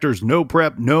with Factor's no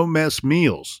prep, no mess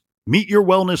meals. Meet your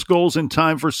wellness goals in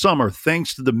time for summer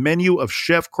thanks to the menu of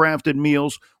chef-crafted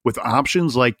meals with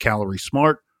options like Calorie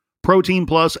Smart, Protein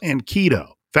Plus, and Keto.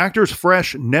 Factor's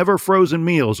fresh, never frozen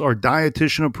meals are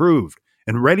dietitian approved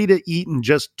and ready to eat in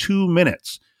just 2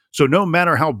 minutes. So no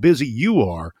matter how busy you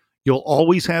are, you'll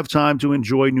always have time to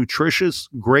enjoy nutritious,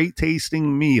 great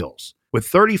tasting meals. With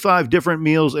 35 different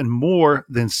meals and more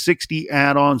than 60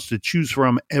 add-ons to choose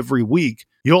from every week,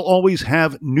 you'll always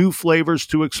have new flavors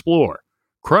to explore.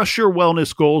 Crush your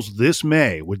wellness goals this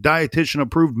May with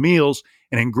dietitian-approved meals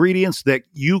and ingredients that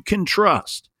you can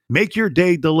trust. Make your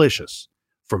day delicious,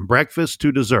 from breakfast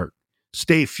to dessert.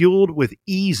 Stay fueled with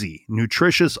easy,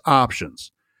 nutritious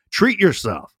options. Treat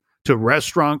yourself to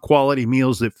restaurant-quality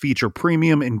meals that feature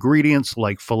premium ingredients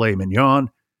like filet mignon,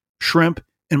 shrimp,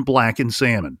 and blackened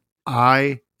salmon.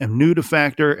 I am new to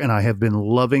Factor, and I have been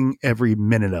loving every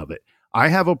minute of it. I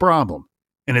have a problem,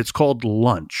 and it's called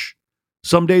lunch.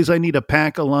 Some days I need to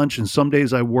pack a lunch, and some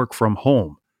days I work from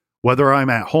home. Whether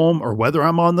I'm at home or whether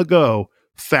I'm on the go,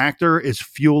 Factor is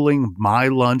fueling my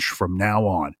lunch from now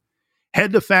on.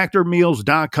 Head to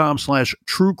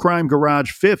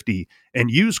factormeals.com/truecrimegarage50 and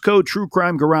use code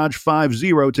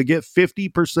truecrimegarage50 to get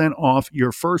 50% off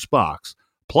your first box,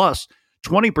 plus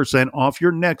 20% off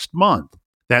your next month.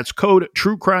 That's code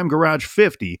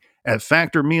truecrimegarage50 at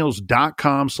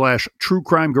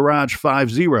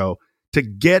factormeals.com/truecrimegarage50 to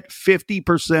get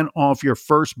 50% off your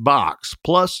first box,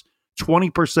 plus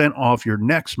 20% off your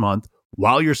next month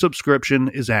while your subscription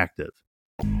is active.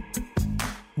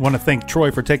 Want to thank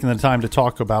Troy for taking the time to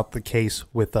talk about the case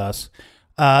with us.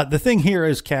 The thing here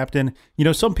is, Captain,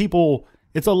 some people,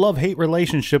 it's a love-hate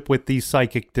relationship with these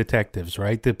psychic detectives,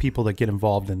 right? The people that get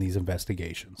involved in these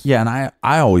investigations. Yeah, and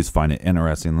I always find it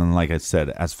interesting. And like I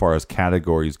said, as far as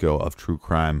categories go of true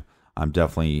crime, I'm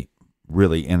definitely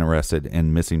really interested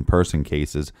in missing person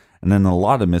cases. And then a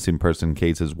lot of missing person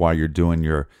cases, while you're doing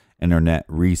your internet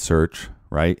research,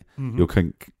 right? Mm-hmm.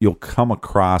 You'll come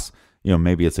across,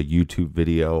 maybe it's a YouTube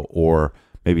video or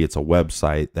maybe it's a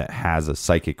website that has a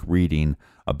psychic reading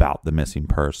about the missing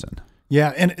person.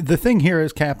 Yeah, and the thing here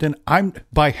is, Captain,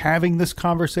 by having this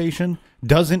conversation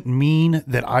doesn't mean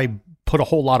that I put a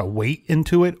whole lot of weight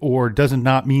into it, or it doesn't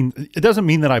mean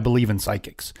that I believe in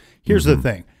psychics. Here's the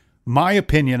thing. My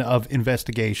opinion of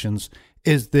investigations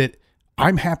is that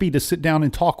I'm happy to sit down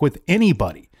and talk with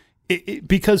anybody,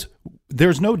 because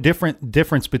there's no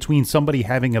difference between somebody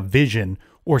having a vision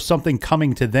or something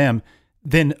coming to them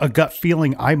than a gut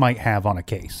feeling I might have on a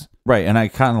case. Right, and I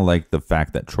kind of like the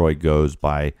fact that Troy goes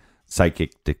by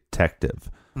psychic detective,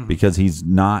 because he's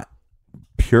not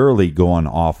purely going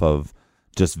off of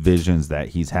just visions that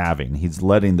he's having. He's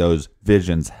letting those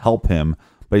visions help him,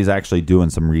 but he's actually doing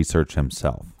some research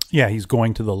himself. Yeah, he's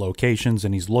going to the locations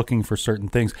and he's looking for certain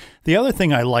things. The other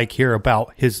thing I like here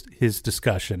about his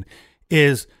discussion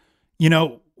is,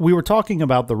 we were talking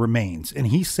about the remains, and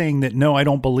he's saying that, no, I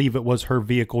don't believe it was her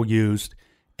vehicle used.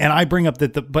 And I bring up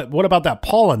but what about that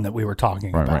pollen that we were talking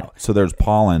about? Right. So there's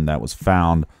pollen that was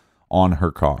found on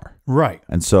her car. Right.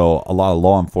 And so a lot of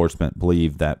law enforcement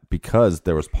believe that because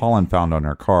there was pollen found on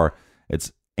her car,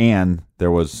 and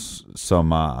there was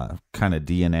some kind of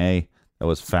DNA that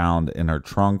was found in her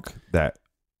trunk,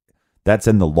 that's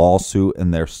in the lawsuit,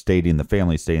 and the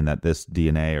family stating that this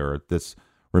DNA or this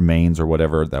remains or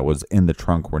whatever that was in the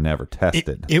trunk were never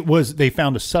tested. They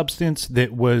found a substance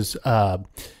that was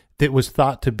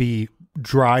thought to be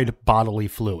dried bodily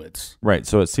fluids. Right.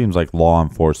 So it seems like law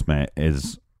enforcement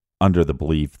is under the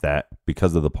belief that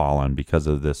because of the pollen, because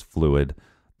of this fluid,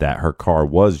 that her car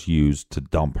was used to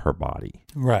dump her body.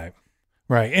 Right.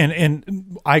 Right.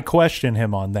 And I question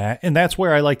him on that. And that's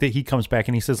where I like that he comes back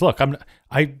and he says, look,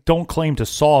 I don't claim to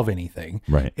solve anything.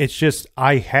 Right. It's just,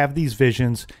 I have these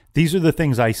visions. These are the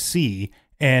things I see,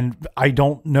 and I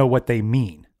don't know what they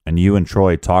mean. And you and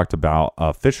Troy talked about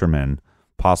a fisherman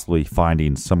possibly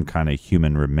finding some kind of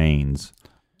human remains.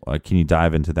 Can you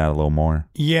dive into that a little more?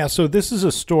 Yeah, so this is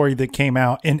a story that came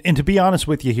out, and to be honest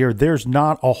with you here, there's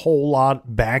not a whole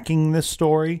lot backing this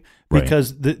story,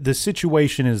 because the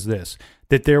situation is this,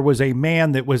 that there was a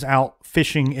man that was out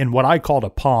fishing in what I called a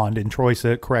pond, and Troy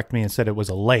correct me and said it was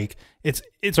a lake. It's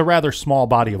a rather small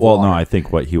body of water. Well, no, I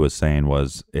think what he was saying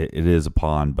was it is a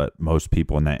pond, but most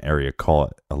people in that area call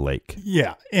it a lake.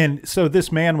 Yeah, and so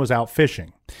this man was out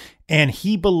fishing. And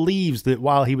he believes that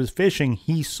while he was fishing,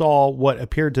 he saw what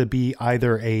appeared to be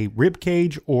either a rib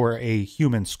cage or a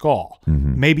human skull,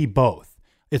 maybe both.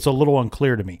 It's a little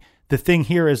unclear to me. The thing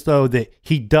here is, though, that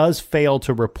he does fail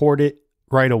to report it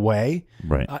right away.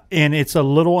 Right. And it's a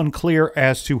little unclear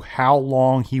as to how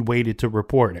long he waited to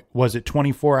report it. Was it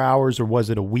 24 hours or was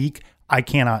it a week? I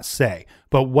cannot say.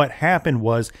 But what happened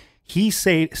was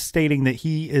stating that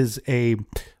he is a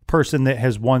person that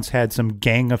has once had some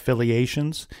gang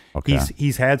affiliations. Okay.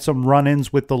 He's had some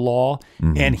run-ins with the law,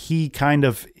 and he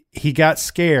got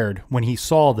scared when he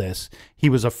saw this. He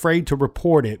was afraid to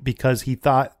report it because he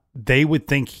thought they would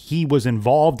think he was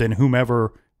involved in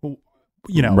whomever,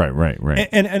 Right.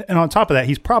 And on top of that,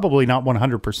 he's probably not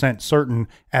 100% certain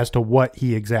as to what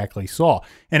he exactly saw.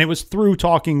 And it was through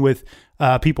talking with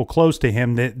people close to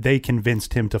him that they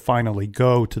convinced him to finally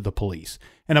go to the police.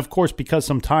 And of course, because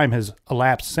some time has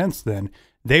elapsed since then,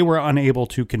 they were unable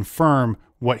to confirm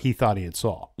what he thought he had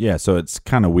saw. Yeah, so it's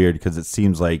kind of weird because it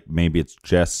seems like maybe it's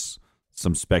just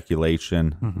some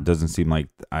speculation. It doesn't seem like,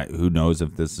 who knows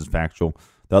if this is factual.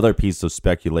 The other piece of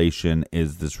speculation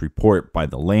is this report by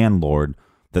the landlord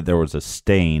that there was a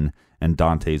stain in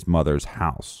Dante's mother's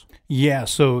house. Yeah,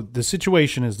 so the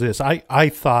situation is this. I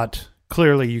thought,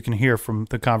 clearly you can hear from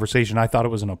the conversation, I thought it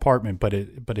was an apartment, but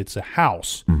it's a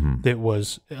house that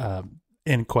was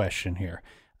in question here.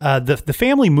 The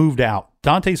family moved out.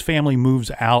 Dante's family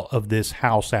moves out of this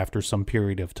house after some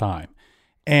period of time.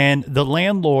 And the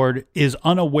landlord is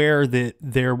unaware that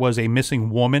there was a missing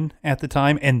woman at the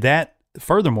time, and that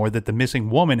furthermore, that the missing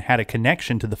woman had a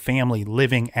connection to the family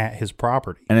living at his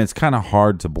property. And it's kind of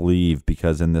hard to believe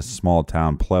because in this small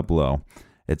town Pueblo,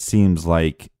 it seems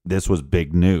like this was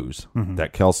big news,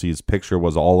 that Kelsey's picture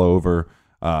was all over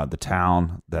the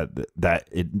town, that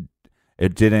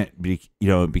it didn't be,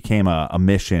 it became a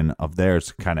mission of theirs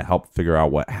to kind of help figure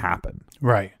out what happened.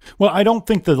 Right. Well, I don't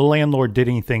think that the landlord did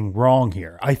anything wrong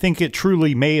here. I think it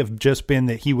truly may have just been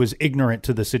that he was ignorant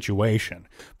to the situation.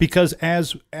 Because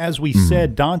as we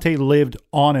said, Dante lived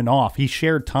on and off. He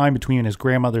shared time between his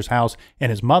grandmother's house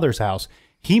and his mother's house.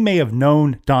 He may have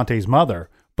known Dante's mother,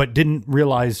 but didn't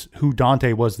realize who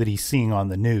Dante was that he's seeing on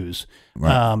the news.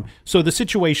 Right. So the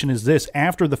situation is this: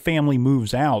 after the family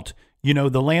moves out,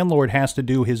 the landlord has to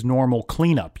do his normal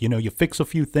cleanup. You fix a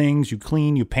few things, you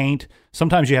clean, you paint.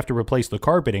 Sometimes you have to replace the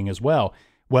carpeting as well.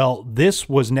 Well, this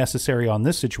was necessary on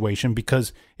this situation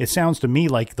because it sounds to me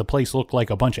like the place looked like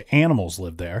a bunch of animals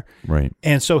lived there. Right.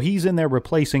 And so he's in there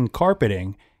replacing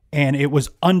carpeting, and it was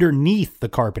underneath the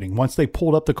carpeting. Once they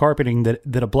pulled up the carpeting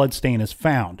that a blood stain is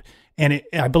found. And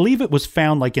I believe it was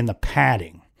found like in the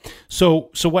padding. So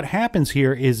what happens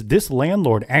here is this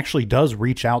landlord actually does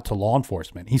reach out to law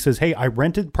enforcement. He says, hey, I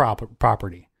rented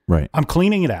property. Right. I'm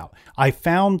cleaning it out. I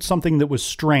found something that was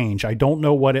strange. I don't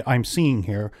know what I'm seeing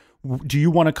here. Do you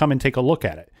want to come and take a look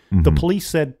at it? The police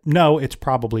said, no, it's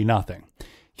probably nothing.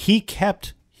 He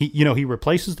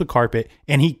replaces the carpet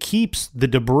and he keeps the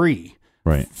debris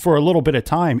for a little bit of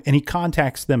time, and he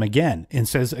contacts them again and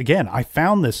says, again, I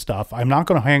found this stuff. I'm not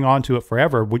going to hang on to it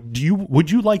forever. Would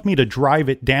you like me to drive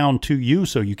it down to you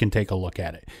so you can take a look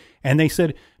at it? And they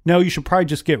said, no, you should probably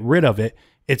just get rid of it.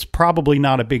 It's probably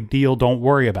not a big deal. Don't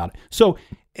worry about it. So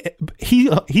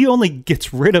he only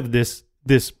gets rid of this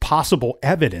possible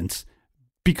evidence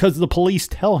because the police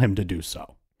tell him to do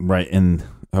so. Right. And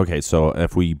okay, so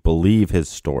if we believe his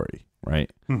story,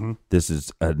 right? This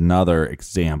is another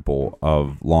example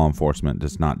of law enforcement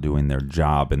just not doing their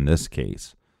job in this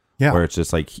case. Yeah. Where it's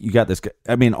just like, you got this guy.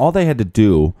 I mean, all they had to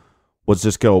do was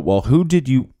just go, well, who did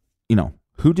you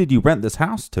rent this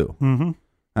house to?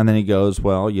 And then he goes,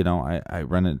 well, I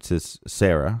rented to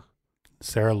Sarah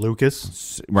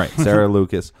Lucas. Right. Sarah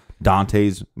Lucas,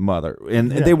 Dante's mother.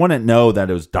 And they wouldn't know that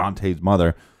it was Dante's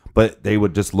mother, but they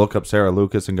would just look up Sarah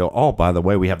Lucas and go, oh, by the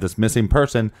way, we have this missing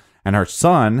person, and her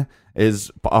son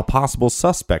is a possible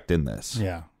suspect in this.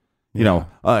 Yeah.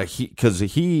 Because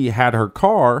he had her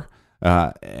car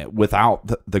without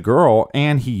the girl,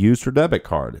 and he used her debit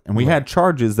card. And we had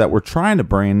charges that we're trying to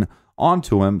bring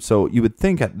onto him. So you would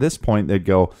think at this point they'd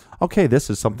go, okay, this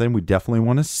is something we definitely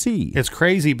want to see. It's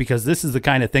crazy because this is the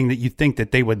kind of thing that you think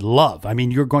that they would love. I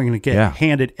mean, you're going to get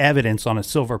handed evidence on a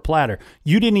silver platter.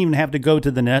 You didn't even have to go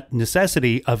to the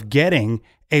necessity of getting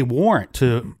a warrant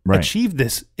to achieve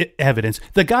this evidence.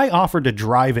 The guy offered to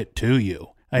drive it to you.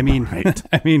 I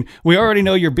mean, we already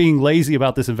know you're being lazy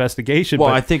about this investigation. Well,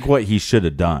 but I think what he should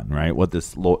have done, right? What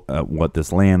this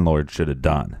landlord should have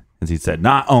done is he said,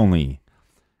 not only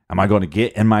am I going to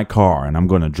get in my car and I'm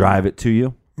going to drive it to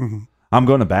you, I'm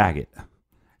going to bag it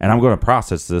and I'm going to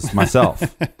process this myself,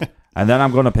 and then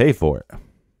I'm going to pay for it.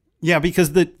 Yeah,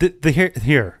 because the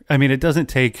here, I mean, it doesn't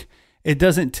take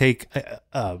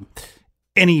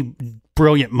any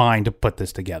brilliant mind to put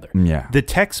this together. Yeah, the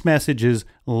text messages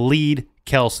lead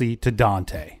Kelsey to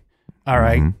Dante. All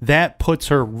right, that puts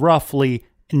her roughly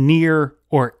near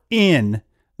or in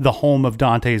the home of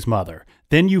Dante's mother.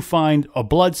 Then you find a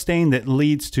blood stain that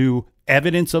leads to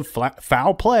evidence of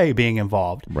foul play being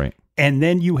involved. Right. And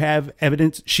then you have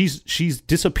evidence she's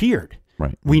disappeared.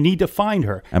 Right. We need to find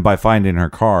her. And by finding her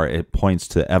car, it points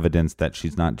to evidence that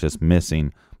she's not just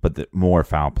missing, but that more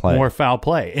foul play. More foul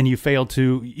play. And you fail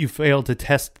to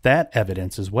test that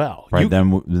evidence as well. Right.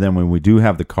 Then when we do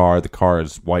have the car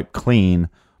is wiped clean,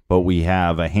 but we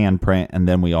have a handprint, and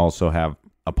then we also have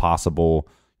a possible,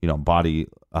 body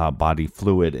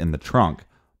fluid in the trunk.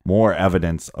 More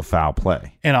evidence of foul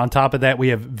play. And on top of that, we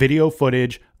have video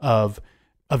footage of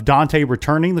Dante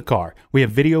returning the car. We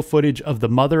have video footage of the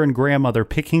mother and grandmother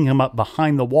picking him up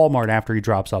behind the Walmart after he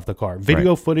drops off the car.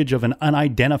 Video footage of an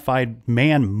unidentified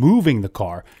man moving the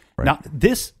car. Right. Now,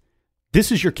 this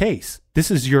is your case. This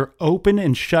is your open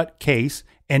and shut case.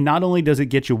 And not only does it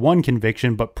get you one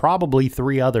conviction, but probably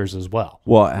 3 others as well.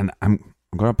 Well, and I'm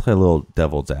going to play a little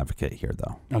devil's advocate here,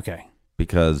 though. Okay.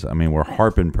 Because, I mean, we're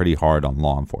harping pretty hard on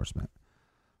law enforcement.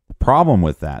 The problem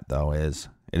with that, though, is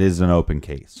it is an open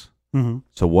case.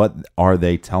 So what are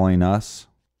they telling us,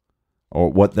 or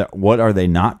what are they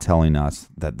not telling us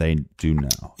that they do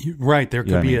know? Right. There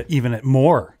could be even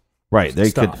more Right.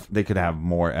 stuff. They could have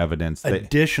more evidence.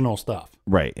 Additional stuff.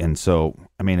 Right. And so,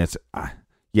 I mean, it's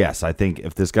yes, I think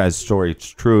if this guy's story is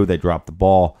true, they dropped the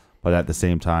ball. But at the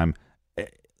same time,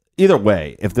 either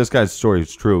way, if this guy's story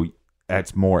is true,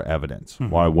 that's more evidence. Mm-hmm.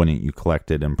 Why wouldn't you collect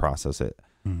it and process it?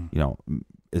 Mm-hmm. You know,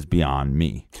 is beyond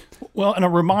me. Well, and a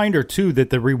reminder, too, that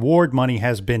the reward money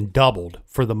has been doubled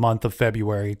for the month of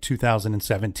February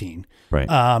 2017.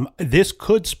 Right. This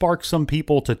could spark some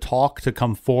people to talk, to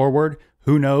come forward.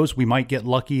 Who knows? We might get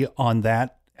lucky on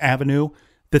that avenue.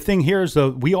 The thing here is, though,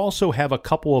 we also have a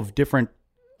couple of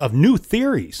new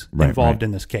theories involved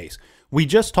in this case. We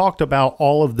just talked about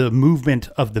all of the movement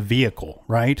of the vehicle,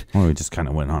 right? Well, we just kind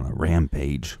of went on a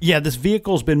rampage. Yeah, this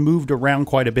vehicle's been moved around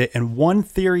quite a bit. And one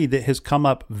theory that has come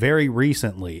up very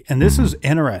recently, and this is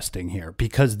interesting here,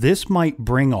 because this might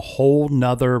bring a whole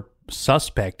nother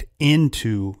suspect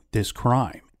into this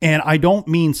crime. And I don't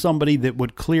mean somebody that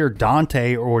would clear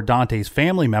Dante or Dante's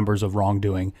family members of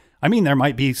wrongdoing. I mean, there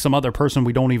might be some other person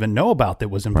we don't even know about that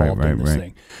was involved in this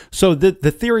thing. So the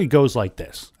theory goes like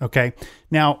this, okay?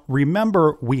 Now,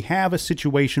 remember, we have a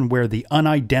situation where the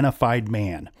unidentified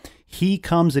man, he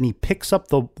comes and he picks up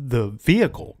the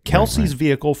vehicle, Kelsey's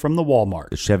vehicle from the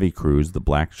Walmart. The Chevy Cruze, the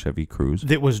black Chevy Cruze.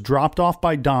 That was dropped off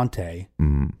by Dante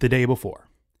the day before.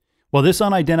 Well, this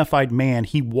unidentified man,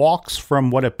 he walks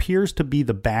from what appears to be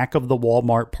the back of the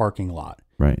Walmart parking lot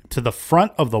to the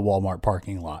front of the Walmart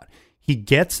parking lot. He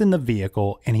gets in the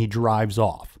vehicle and he drives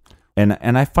off. And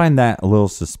I find that a little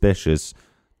suspicious,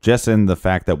 just in the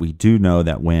fact that we do know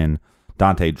that when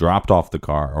Dante dropped off the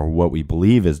car, or what we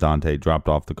believe is Dante dropped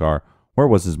off the car, where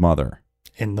was his mother?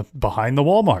 Behind the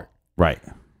Walmart. Right.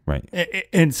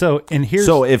 So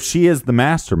if she is the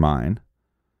mastermind,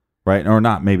 right, or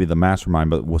not maybe the mastermind,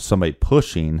 but was somebody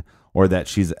pushing, or that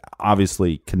she's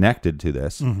obviously connected to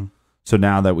this. Mm-hmm. So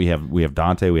now that we have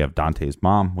Dante, we have Dante's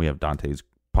mom, we have Dante's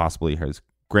possibly his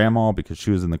grandma, because she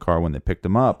was in the car when they picked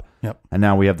him up. Yep. And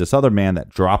now we have this other man that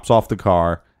drops off the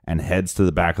car and heads to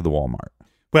the back of the Walmart.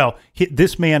 Well,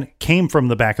 this man came from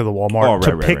the back of the Walmart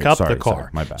to pick up the car. Sorry,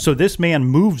 my bad. So this man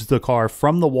moves the car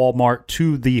from the Walmart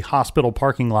to the hospital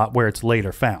parking lot where it's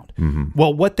later found. Mm-hmm.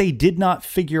 Well, what they did not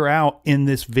figure out in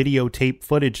this videotape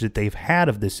footage that they've had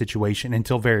of this situation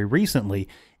until very recently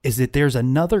is that there's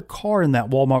another car in that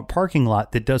Walmart parking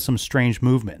lot that does some strange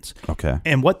movements. Okay.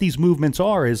 And what these movements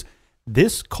are is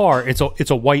this car, it's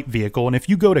a white vehicle. And if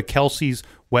you go to Kelsey's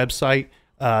website,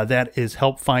 that is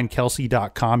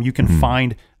helpfindkelsey.com, you can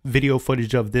find video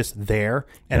footage of this there.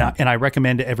 And I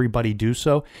recommend everybody do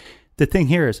so. The thing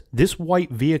here is this white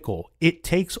vehicle, it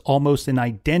takes almost an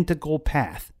identical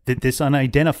path that this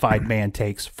unidentified man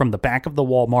takes from the back of the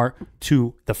Walmart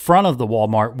to the front of the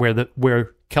Walmart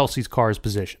where Kelsey's car is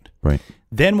positioned. Right.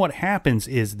 Then what happens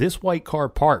is this white car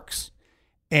parks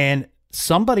and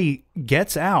somebody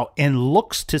gets out and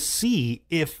looks to see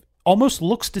if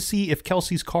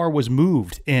Kelsey's car was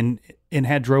moved and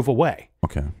had drove away.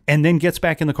 Okay. And then gets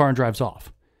back in the car and drives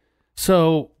off.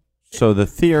 So the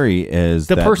theory is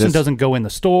the person doesn't go in the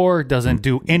store, doesn't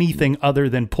do anything other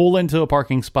than pull into a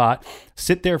parking spot,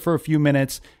 sit there for a few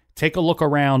minutes, take a look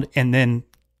around, and then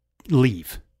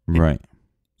leave. Right.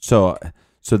 So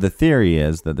the theory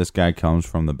is that this guy comes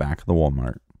from the back of the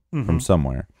Walmart, from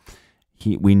somewhere.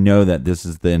 We know that this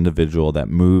is the individual that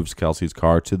moves Kelsey's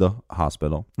car to the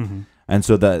hospital. Mm-hmm. And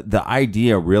so the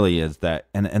idea really is that,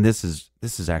 and this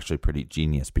is actually pretty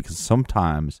genius, because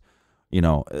sometimes,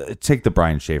 take the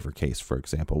Brian Schaefer case, for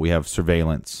example. We have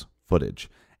surveillance footage.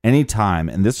 Anytime,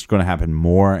 and this is going to happen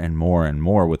more and more and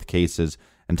more with cases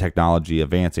and technology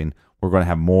advancing, we're going to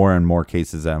have more and more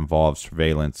cases that involve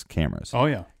surveillance cameras. Oh,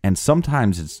 yeah. And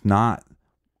sometimes it's not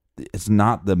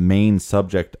the main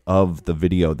subject of the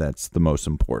video that's the most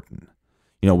important.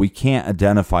 We can't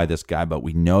identify this guy, but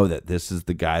we know that this is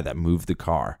the guy that moved the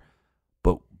car.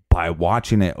 But by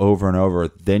watching it over and over,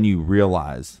 then you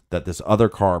realize that this other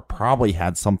car probably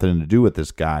had something to do with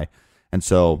this guy. And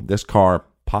so this car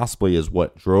possibly is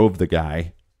what drove the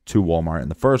guy to Walmart in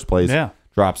the first place. Yeah.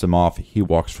 Drops him off. He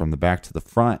walks from the back to the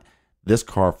front. This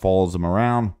car follows him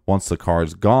around. Once the car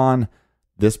is gone,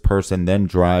 this person then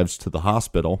drives to the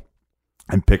hospital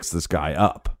and picks this guy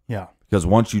up. Yeah. Because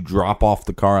once you drop off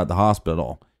the car at the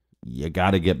hospital, you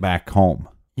got to get back home.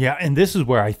 Yeah, and this is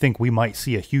where I think we might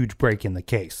see a huge break in the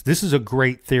case. This is a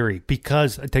great theory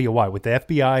because, I tell you why, with the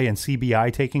FBI and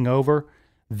CBI taking over,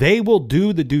 they will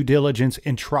do the due diligence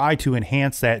and try to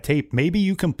enhance that tape. Maybe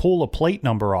you can pull a plate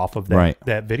number off of that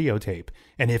videotape.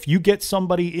 And if you get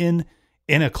somebody in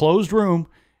a closed room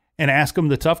and ask them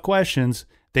the tough questions,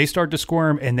 they start to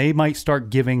squirm and they might start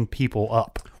giving people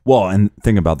up. Well, and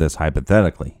think about this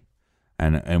hypothetically.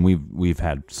 And we've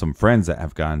had some friends that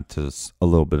have gotten to a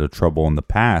little bit of trouble in the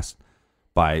past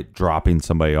by dropping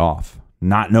somebody off,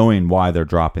 not knowing why they're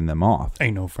dropping them off.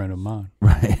 Ain't no friend of mine.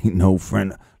 Right? No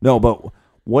friend. No, but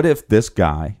what if this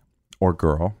guy or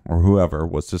girl or whoever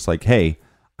was just like, hey,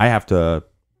 I have to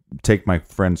take my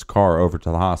friend's car over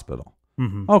to the hospital.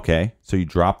 Mm-hmm. Okay, so you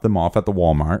drop them off at the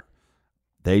Walmart.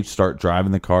 They start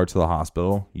driving the car to the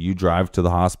hospital. You drive to the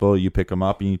hospital, you pick them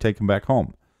up, and you take them back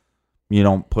home. You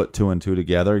don't put two and two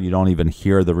together. You don't even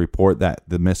hear the report that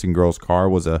the missing girl's car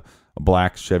was a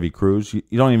black Chevy Cruze.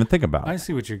 You don't even think about it. I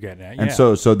see what you're getting at. And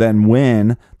yeah. so then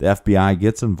when the FBI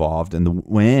gets involved,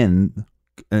 and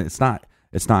it's not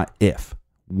if,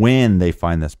 when they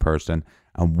find this person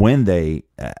and when they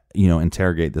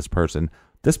interrogate this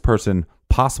person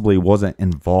possibly wasn't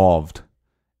involved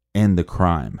in the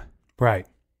crime. Right.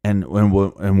 And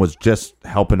was just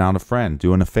helping out a friend,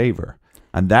 doing a favor.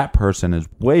 And that person is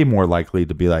way more likely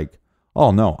to be like,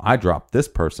 oh, no, I dropped this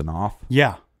person off.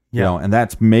 Yeah. Yeah. And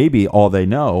that's maybe all they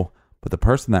know. But the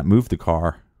person that moved the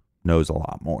car knows a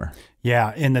lot more.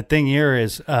 Yeah. And the thing here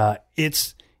is the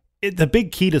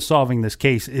big key to solving this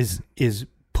case is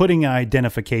putting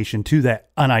identification to that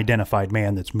unidentified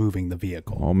man that's moving the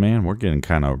vehicle. Oh, man, we're getting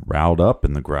kind of riled up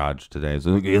in the garage today. It's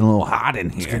getting a little hot in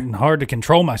here. It's getting hard to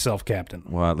control myself, Captain.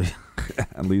 Well,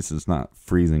 at least it's not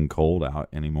freezing cold out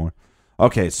anymore.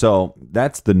 Okay, so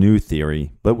that's the new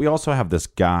theory. But we also have this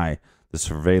guy, the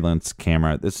surveillance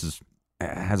camera. This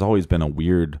has always been a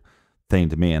weird thing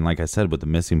to me. And like I said, with the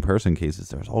missing person cases,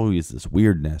 there's always this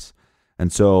weirdness.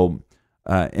 And so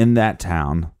in that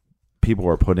town, people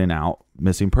are putting out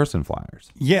missing person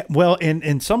flyers. Yeah, well,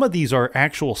 and some of these are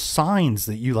actual signs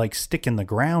that you like stick in the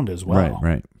ground as well.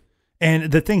 Right.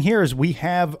 And the thing here is we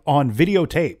have on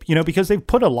videotape, because they've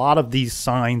put a lot of these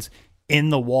signs in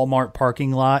the Walmart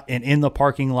parking lot and in the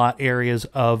parking lot areas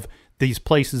of these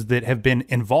places that have been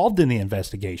involved in the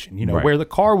investigation, Right. where the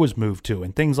car was moved to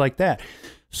and things like that.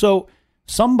 So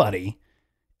somebody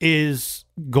is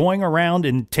going around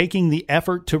and taking the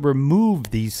effort to remove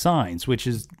these signs, which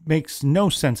makes no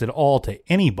sense at all to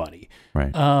anybody.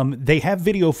 Right. They have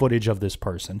video footage of this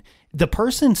person. The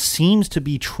person seems to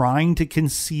be trying to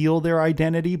conceal their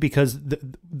identity because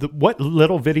what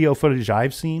little video footage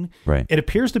I've seen, Right. it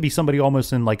appears to be somebody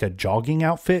almost in like a jogging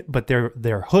outfit, but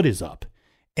their hood is up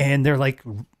and they're like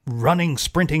running,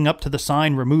 sprinting up to the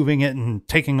sign, removing it and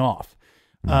taking off.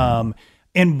 Mm-hmm.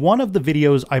 In one of the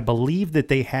videos, I believe that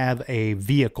they have a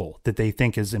vehicle that they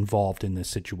think is involved in this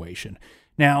situation.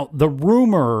 Now, the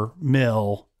rumor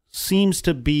mill seems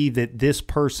to be that this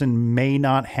person may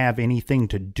not have anything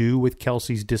to do with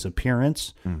Kelsey's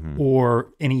disappearance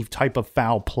or any type of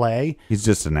foul play. He's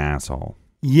just an asshole.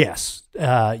 Yes,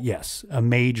 a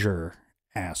major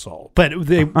asshole. But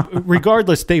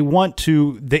regardless,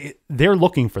 they're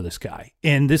looking for this guy,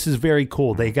 and this is very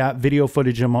cool. They got video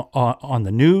footage on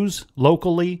the news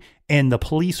locally, and the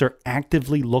police are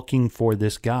actively looking for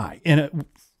this guy, and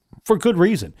for good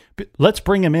reason. But let's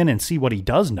bring him in and see what he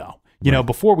does know.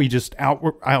 Before we just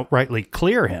outrightly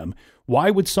clear him. Why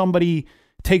would somebody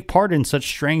take part in such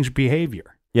strange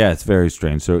behavior? Yeah, it's very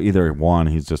strange. So either one,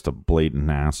 he's just a blatant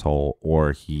asshole,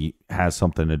 or he has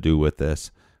something to do with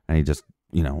this, and he just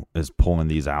is pulling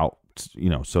these out,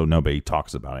 so nobody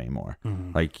talks about it anymore.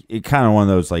 Mm-hmm. Like, it kind of one of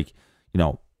those, like,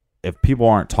 if people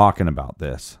aren't talking about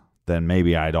this, then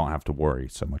maybe I don't have to worry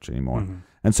so much anymore. Mm-hmm.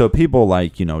 And so people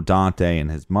like, Dante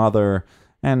and his mother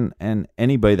and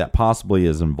anybody that possibly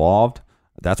is involved,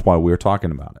 that's why we're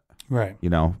talking about it. Right.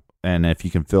 And if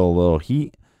you can feel a little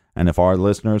heat, and if our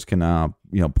listeners can,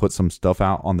 put some stuff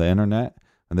out on the internet,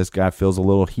 and this guy feels a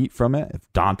little heat from it, if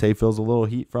Dante feels a little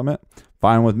heat from it,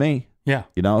 fine with me. Yeah.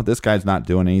 This guy's not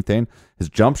doing anything. His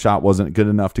jump shot wasn't good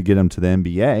enough to get him to the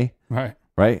NBA. Right.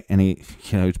 Right. And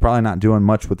he's probably not doing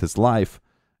much with his life.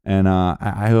 And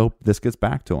I hope this gets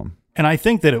back to him. And I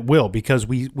think that it will, because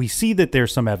we see that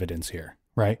there's some evidence here,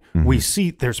 right? Mm-hmm. We see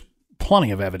there's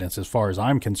plenty of evidence, as far as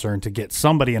I'm concerned, to get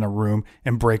somebody in a room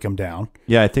and break them down.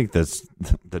 Yeah, I think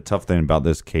the tough thing about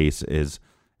this case is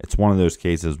it's one of those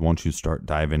cases, once you start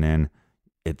diving in,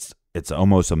 it's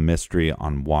almost a mystery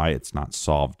on why it's not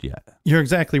solved yet. You're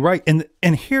exactly right. And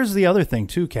here's the other thing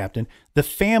too, Captain. The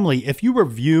family, if you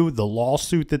review the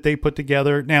lawsuit that they put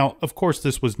together, now, of course,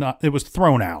 it was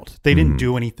thrown out. They didn't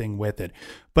do anything with it.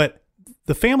 But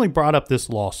the family brought up this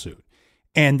lawsuit,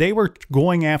 and they were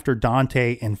going after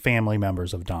Dante and family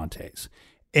members of Dante's.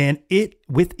 And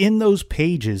within those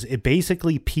pages, it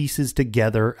basically pieces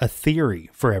together a theory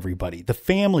for everybody, the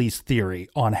family's theory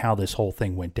on how this whole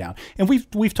thing went down. And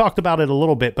we've talked about it a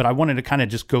little bit, but I wanted to kind of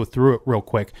just go through it real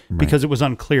quick because it was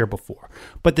unclear before.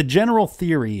 But the general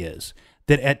theory is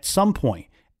that at some point,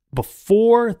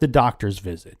 before the doctor's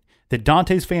visit that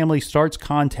Dante's family starts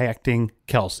contacting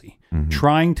Kelsey,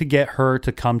 trying to get her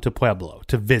to come to Pueblo,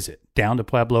 to visit down to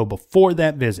Pueblo before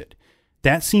that visit.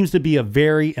 That seems to be a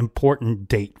very important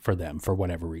date for them for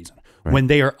whatever reason. Right. When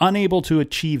they are unable to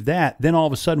achieve that, then all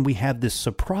of a sudden we have this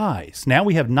surprise. Now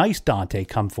we have nice Dante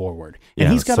come forward,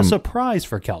 and he's got a surprise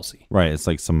for Kelsey. Right. It's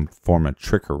like some form of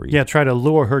trickery. Yeah, try to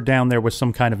lure her down there with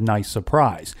some kind of nice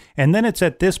surprise. And then it's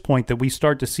at this point that we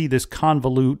start to see this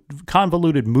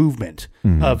convoluted movement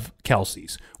of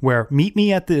Kelsey's, where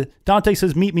Dante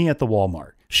says, meet me at the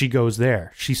Walmart. She goes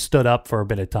there. She stood up for a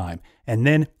bit of time. And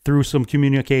then through some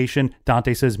communication,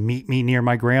 Dante says, meet me near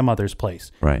my grandmother's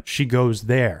place. Right. She goes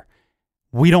there.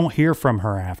 We don't hear from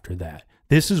her after that.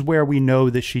 This is where we know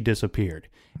that she disappeared.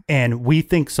 And we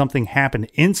think something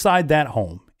happened inside that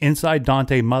home, inside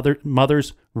Dante's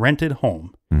mother's rented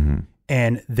home.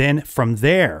 And then from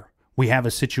there, we have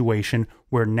a situation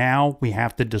where now we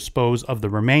have to dispose of the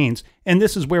remains. And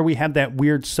this is where we have that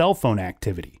weird cell phone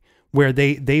activity, where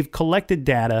they've collected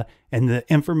data and the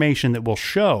information that will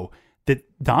show that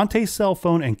Dante's cell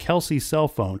phone and Kelsey's cell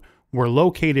phone were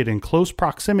located in close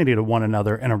proximity to one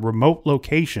another in a remote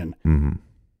location.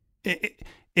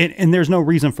 And there's no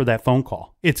reason for that phone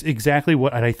call. It's exactly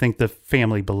what I think the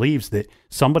family believes, that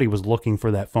somebody was looking for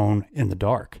that phone in the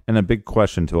dark. And a big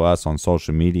question to us on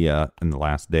social media in the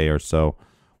last day or so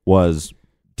was,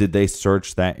 did they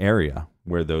search that area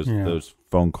where those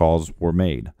phone calls were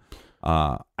made?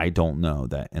 I don't know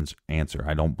that answer.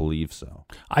 I don't believe so.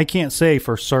 I can't say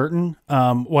for certain.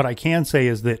 What I can say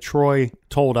is that Troy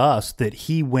told us that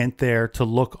he went there to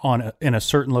look in a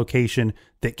certain location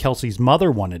that Kelsey's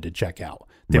mother wanted to check out.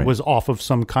 That was off of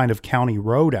some kind of county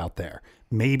road out there.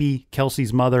 Maybe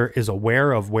Kelsey's mother is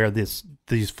aware of where these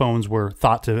phones were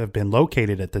thought to have been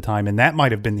located at the time, and that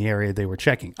might have been the area they were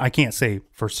checking. I can't say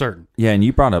for certain. Yeah, and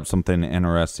you brought up something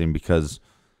interesting because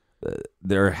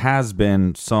there has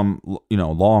been some,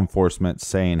 law enforcement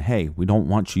saying, hey, we don't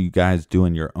want you guys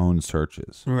doing your own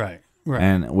searches. Right.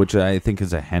 And which I think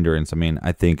is a hindrance. I mean,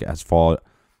 I think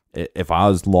if I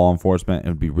was law enforcement, it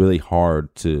would be really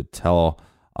hard to tell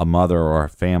a mother or a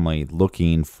family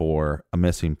looking for a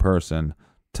missing person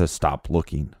to stop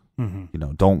looking.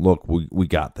 Don't look, we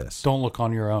got this. Don't look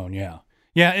on your own. Yeah.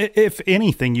 If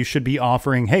anything, you should be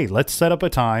offering, hey, let's set up a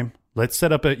time. Let's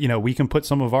set up we can put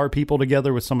some of our people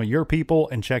together with some of your people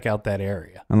and check out that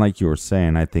area. And like you were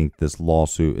saying, I think this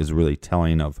lawsuit is really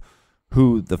telling of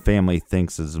who the family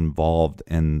thinks is involved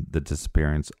in the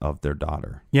disappearance of their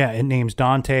daughter. Yeah, it names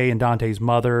Dante and Dante's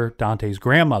mother, Dante's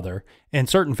grandmother, and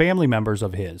certain family members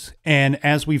of his. And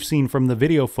as we've seen from the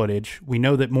video footage, we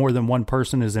know that more than one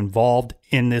person is involved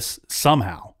in this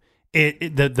somehow.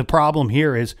 The problem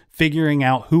here is figuring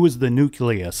out who is the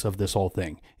nucleus of this whole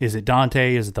thing. Is it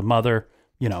Dante? Is it the mother?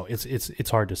 It's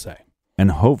hard to say.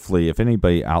 And hopefully, if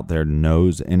anybody out there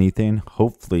knows anything,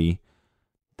 hopefully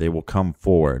they will come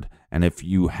forward. And if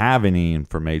you have any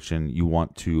information, you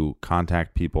want to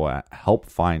contact people at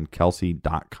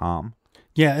helpfindkelsey.com.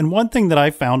 Yeah, and one thing that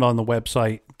I found on the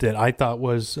website that I thought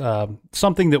was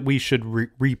something that we should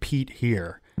repeat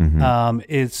here.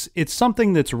 It's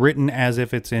something that's written as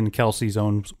if it's in Kelsey's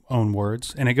own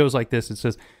words. And it goes like this. It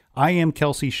says, I am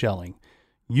Kelsey Schelling.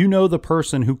 You know the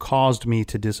person who caused me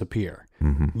to disappear.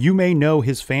 You may know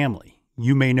his family.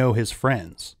 You may know his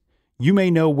friends. You may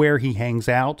know where he hangs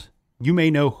out. You may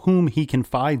know whom he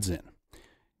confides in.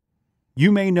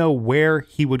 You may know where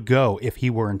he would go if he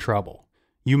were in trouble.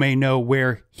 You may know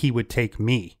where he would take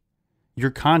me. Your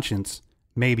conscience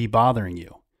may be bothering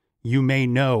you. You may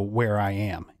know where I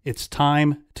am. It's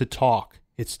time to talk.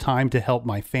 It's time to help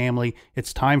my family.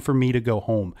 It's time for me to go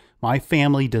home. My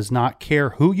family does not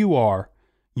care who you are.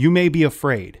 You may be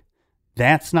afraid.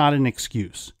 That's not an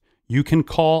excuse. You can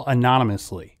call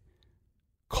anonymously.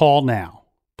 Call now.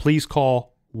 Please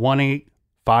call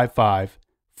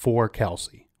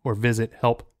 1-855-4-KELSEY or visit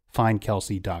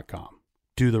helpfindkelsey.com.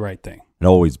 Do the right thing. It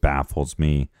always baffles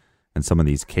me in some of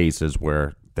these cases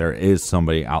where there is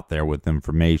somebody out there with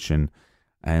information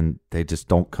and they just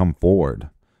don't come forward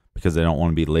because they don't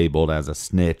want to be labeled as a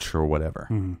snitch or whatever.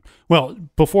 Well,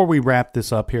 before we wrap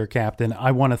this up here, Captain,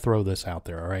 I want to throw this out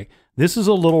there, all right? This is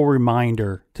a little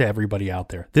reminder to everybody out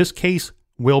there. This case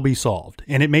will be solved,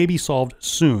 and it may be solved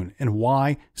soon. And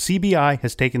why? CBI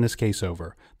has taken this case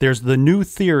over. There's the new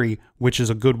theory, which is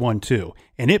a good one too,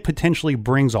 and it potentially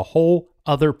brings a whole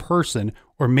other person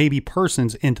or maybe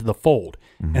persons into the fold.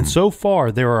 And so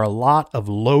far, there are a lot of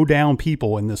low-down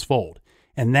people in this fold.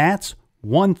 And that's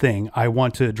one thing I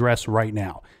want to address right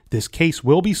now. This case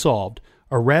will be solved.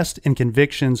 Arrests and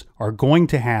convictions are going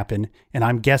to happen, and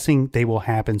I'm guessing they will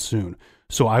happen soon.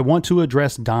 So I want to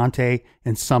address Dante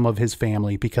and some of his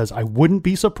family because I wouldn't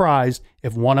be surprised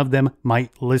if one of them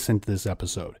might listen to this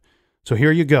episode. So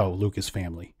here you go, Lucas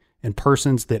family, and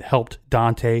persons that helped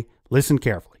Dante. Listen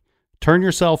carefully. Turn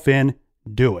yourself in.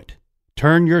 Do it.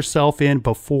 Turn yourself in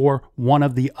before one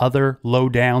of the other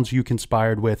lowdowns you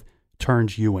conspired with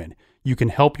turns you in. You can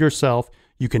help yourself.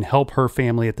 You can help her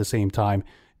family at the same time.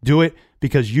 Do it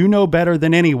because you know better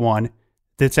than anyone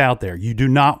that's out there. You do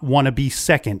not want to be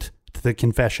second to the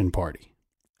confession party.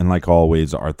 And like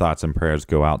always, our thoughts and prayers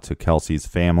go out to Kelsey's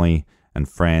family and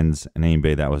friends and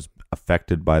anybody that was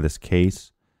affected by this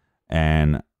case.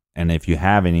 And if you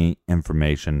have any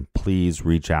information, please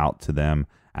reach out to them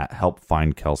at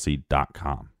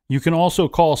helpfindkelsey.com. You can also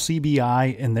call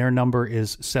CBI, and their number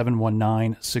is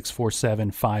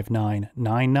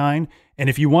 719-647-5999. And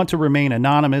if you want to remain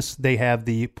anonymous, they have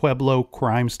the Pueblo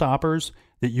Crime Stoppers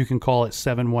that you can call at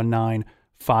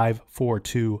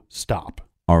 719-542-STOP.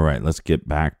 All right, let's get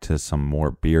back to some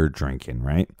more beer drinking,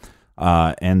 right?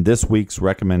 And this week's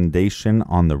recommendation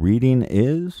on the reading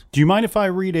is... Do you mind if I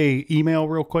read a email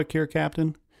real quick here,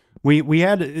 Captain? We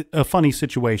had a funny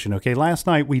situation, okay? Last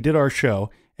night we did our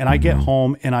show, and I get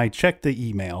home and I check the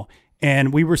email,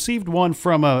 and we received one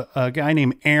from a guy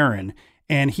named Aaron,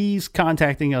 and he's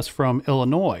contacting us from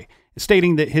Illinois,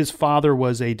 stating that his father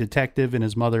was a detective and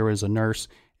his mother was a nurse.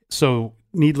 So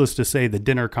needless to say, the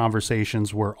dinner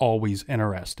conversations were always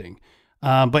interesting.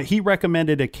 But he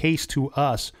recommended a case to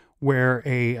us where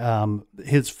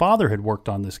his father had worked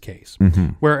on this case,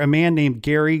 where a man named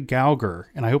Gary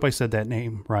Gauger, and I hope I said that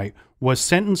name right, was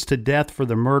sentenced to death for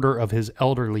the murder of his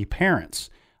elderly parents.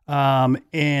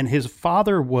 And his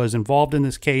father was involved in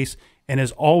this case and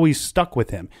has always stuck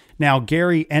with him. Now,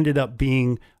 Gary ended up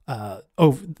being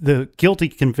the guilty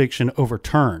conviction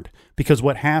overturned because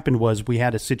what happened was we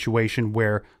had a situation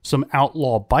where some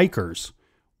outlaw bikers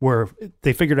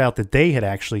they figured out that they had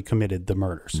actually committed the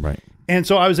murders. Right. And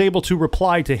so I was able to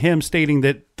reply to him stating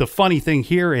that the funny thing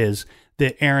here is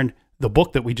that Aaron, the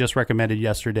book that we just recommended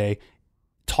yesterday,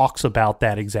 talks about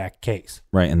that exact case.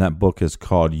 Right. And that book is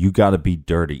called You Gotta Be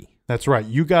Dirty. That's right.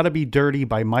 You Gotta Be Dirty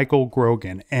by Michael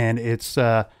Grogan. And it's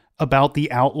about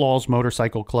the Outlaws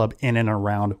Motorcycle Club in and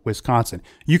around Wisconsin.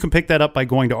 You can pick that up by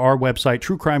going to our website,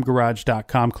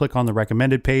 truecrimegarage.com, click on the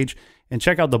recommended page, and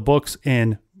check out the books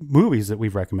and movies that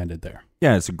we've recommended there.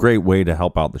 Yeah, it's a great way to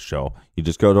help out the show. You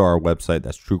just go to our website,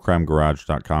 that's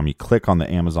truecrimegarage.com. You click on the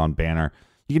Amazon banner.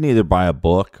 You can either buy a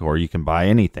book or you can buy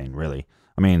anything, really.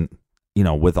 I mean, you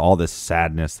know, with all this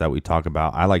sadness that we talk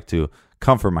about, I like to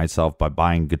comfort myself by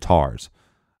buying guitars.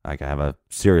 Like, I have a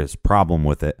serious problem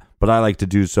with it, but I like to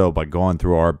do so by going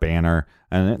through our banner,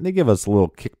 and they give us a little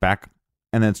kickback,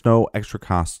 and it's no extra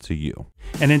cost to you.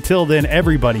 And until then,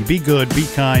 everybody, be good, be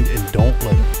kind, and don't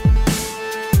litter.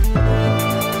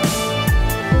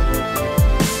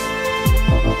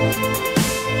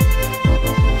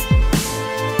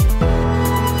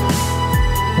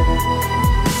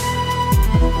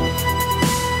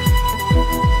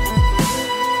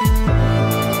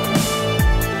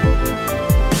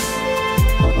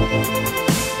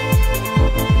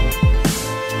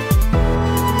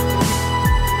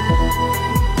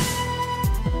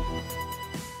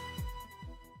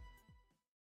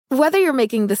 Whether you're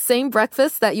making the same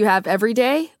breakfast that you have every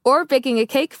day or baking a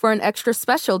cake for an extra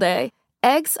special day,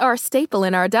 eggs are a staple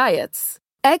in our diets.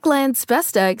 Eggland's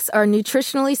Best Eggs are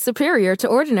nutritionally superior to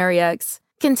ordinary eggs,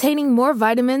 containing more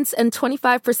vitamins and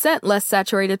 25% less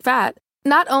saturated fat.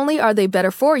 Not only are they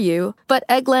better for you, but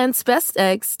Eggland's Best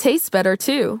Eggs taste better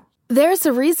too. There's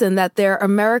a reason that they're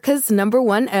America's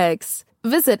 #1 eggs.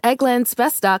 Visit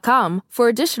egglandsbest.com for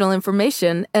additional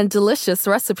information and delicious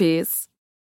recipes.